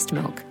found in breast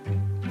milk?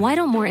 Why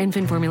don't more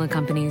infant formula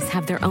companies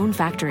have their own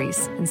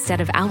factories instead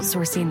of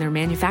outsourcing their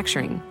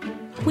manufacturing?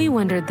 We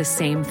wondered the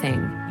same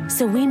thing.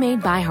 So we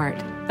made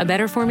ByHeart, a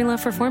better formula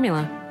for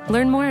formula.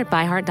 Learn more at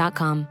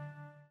byheart.com.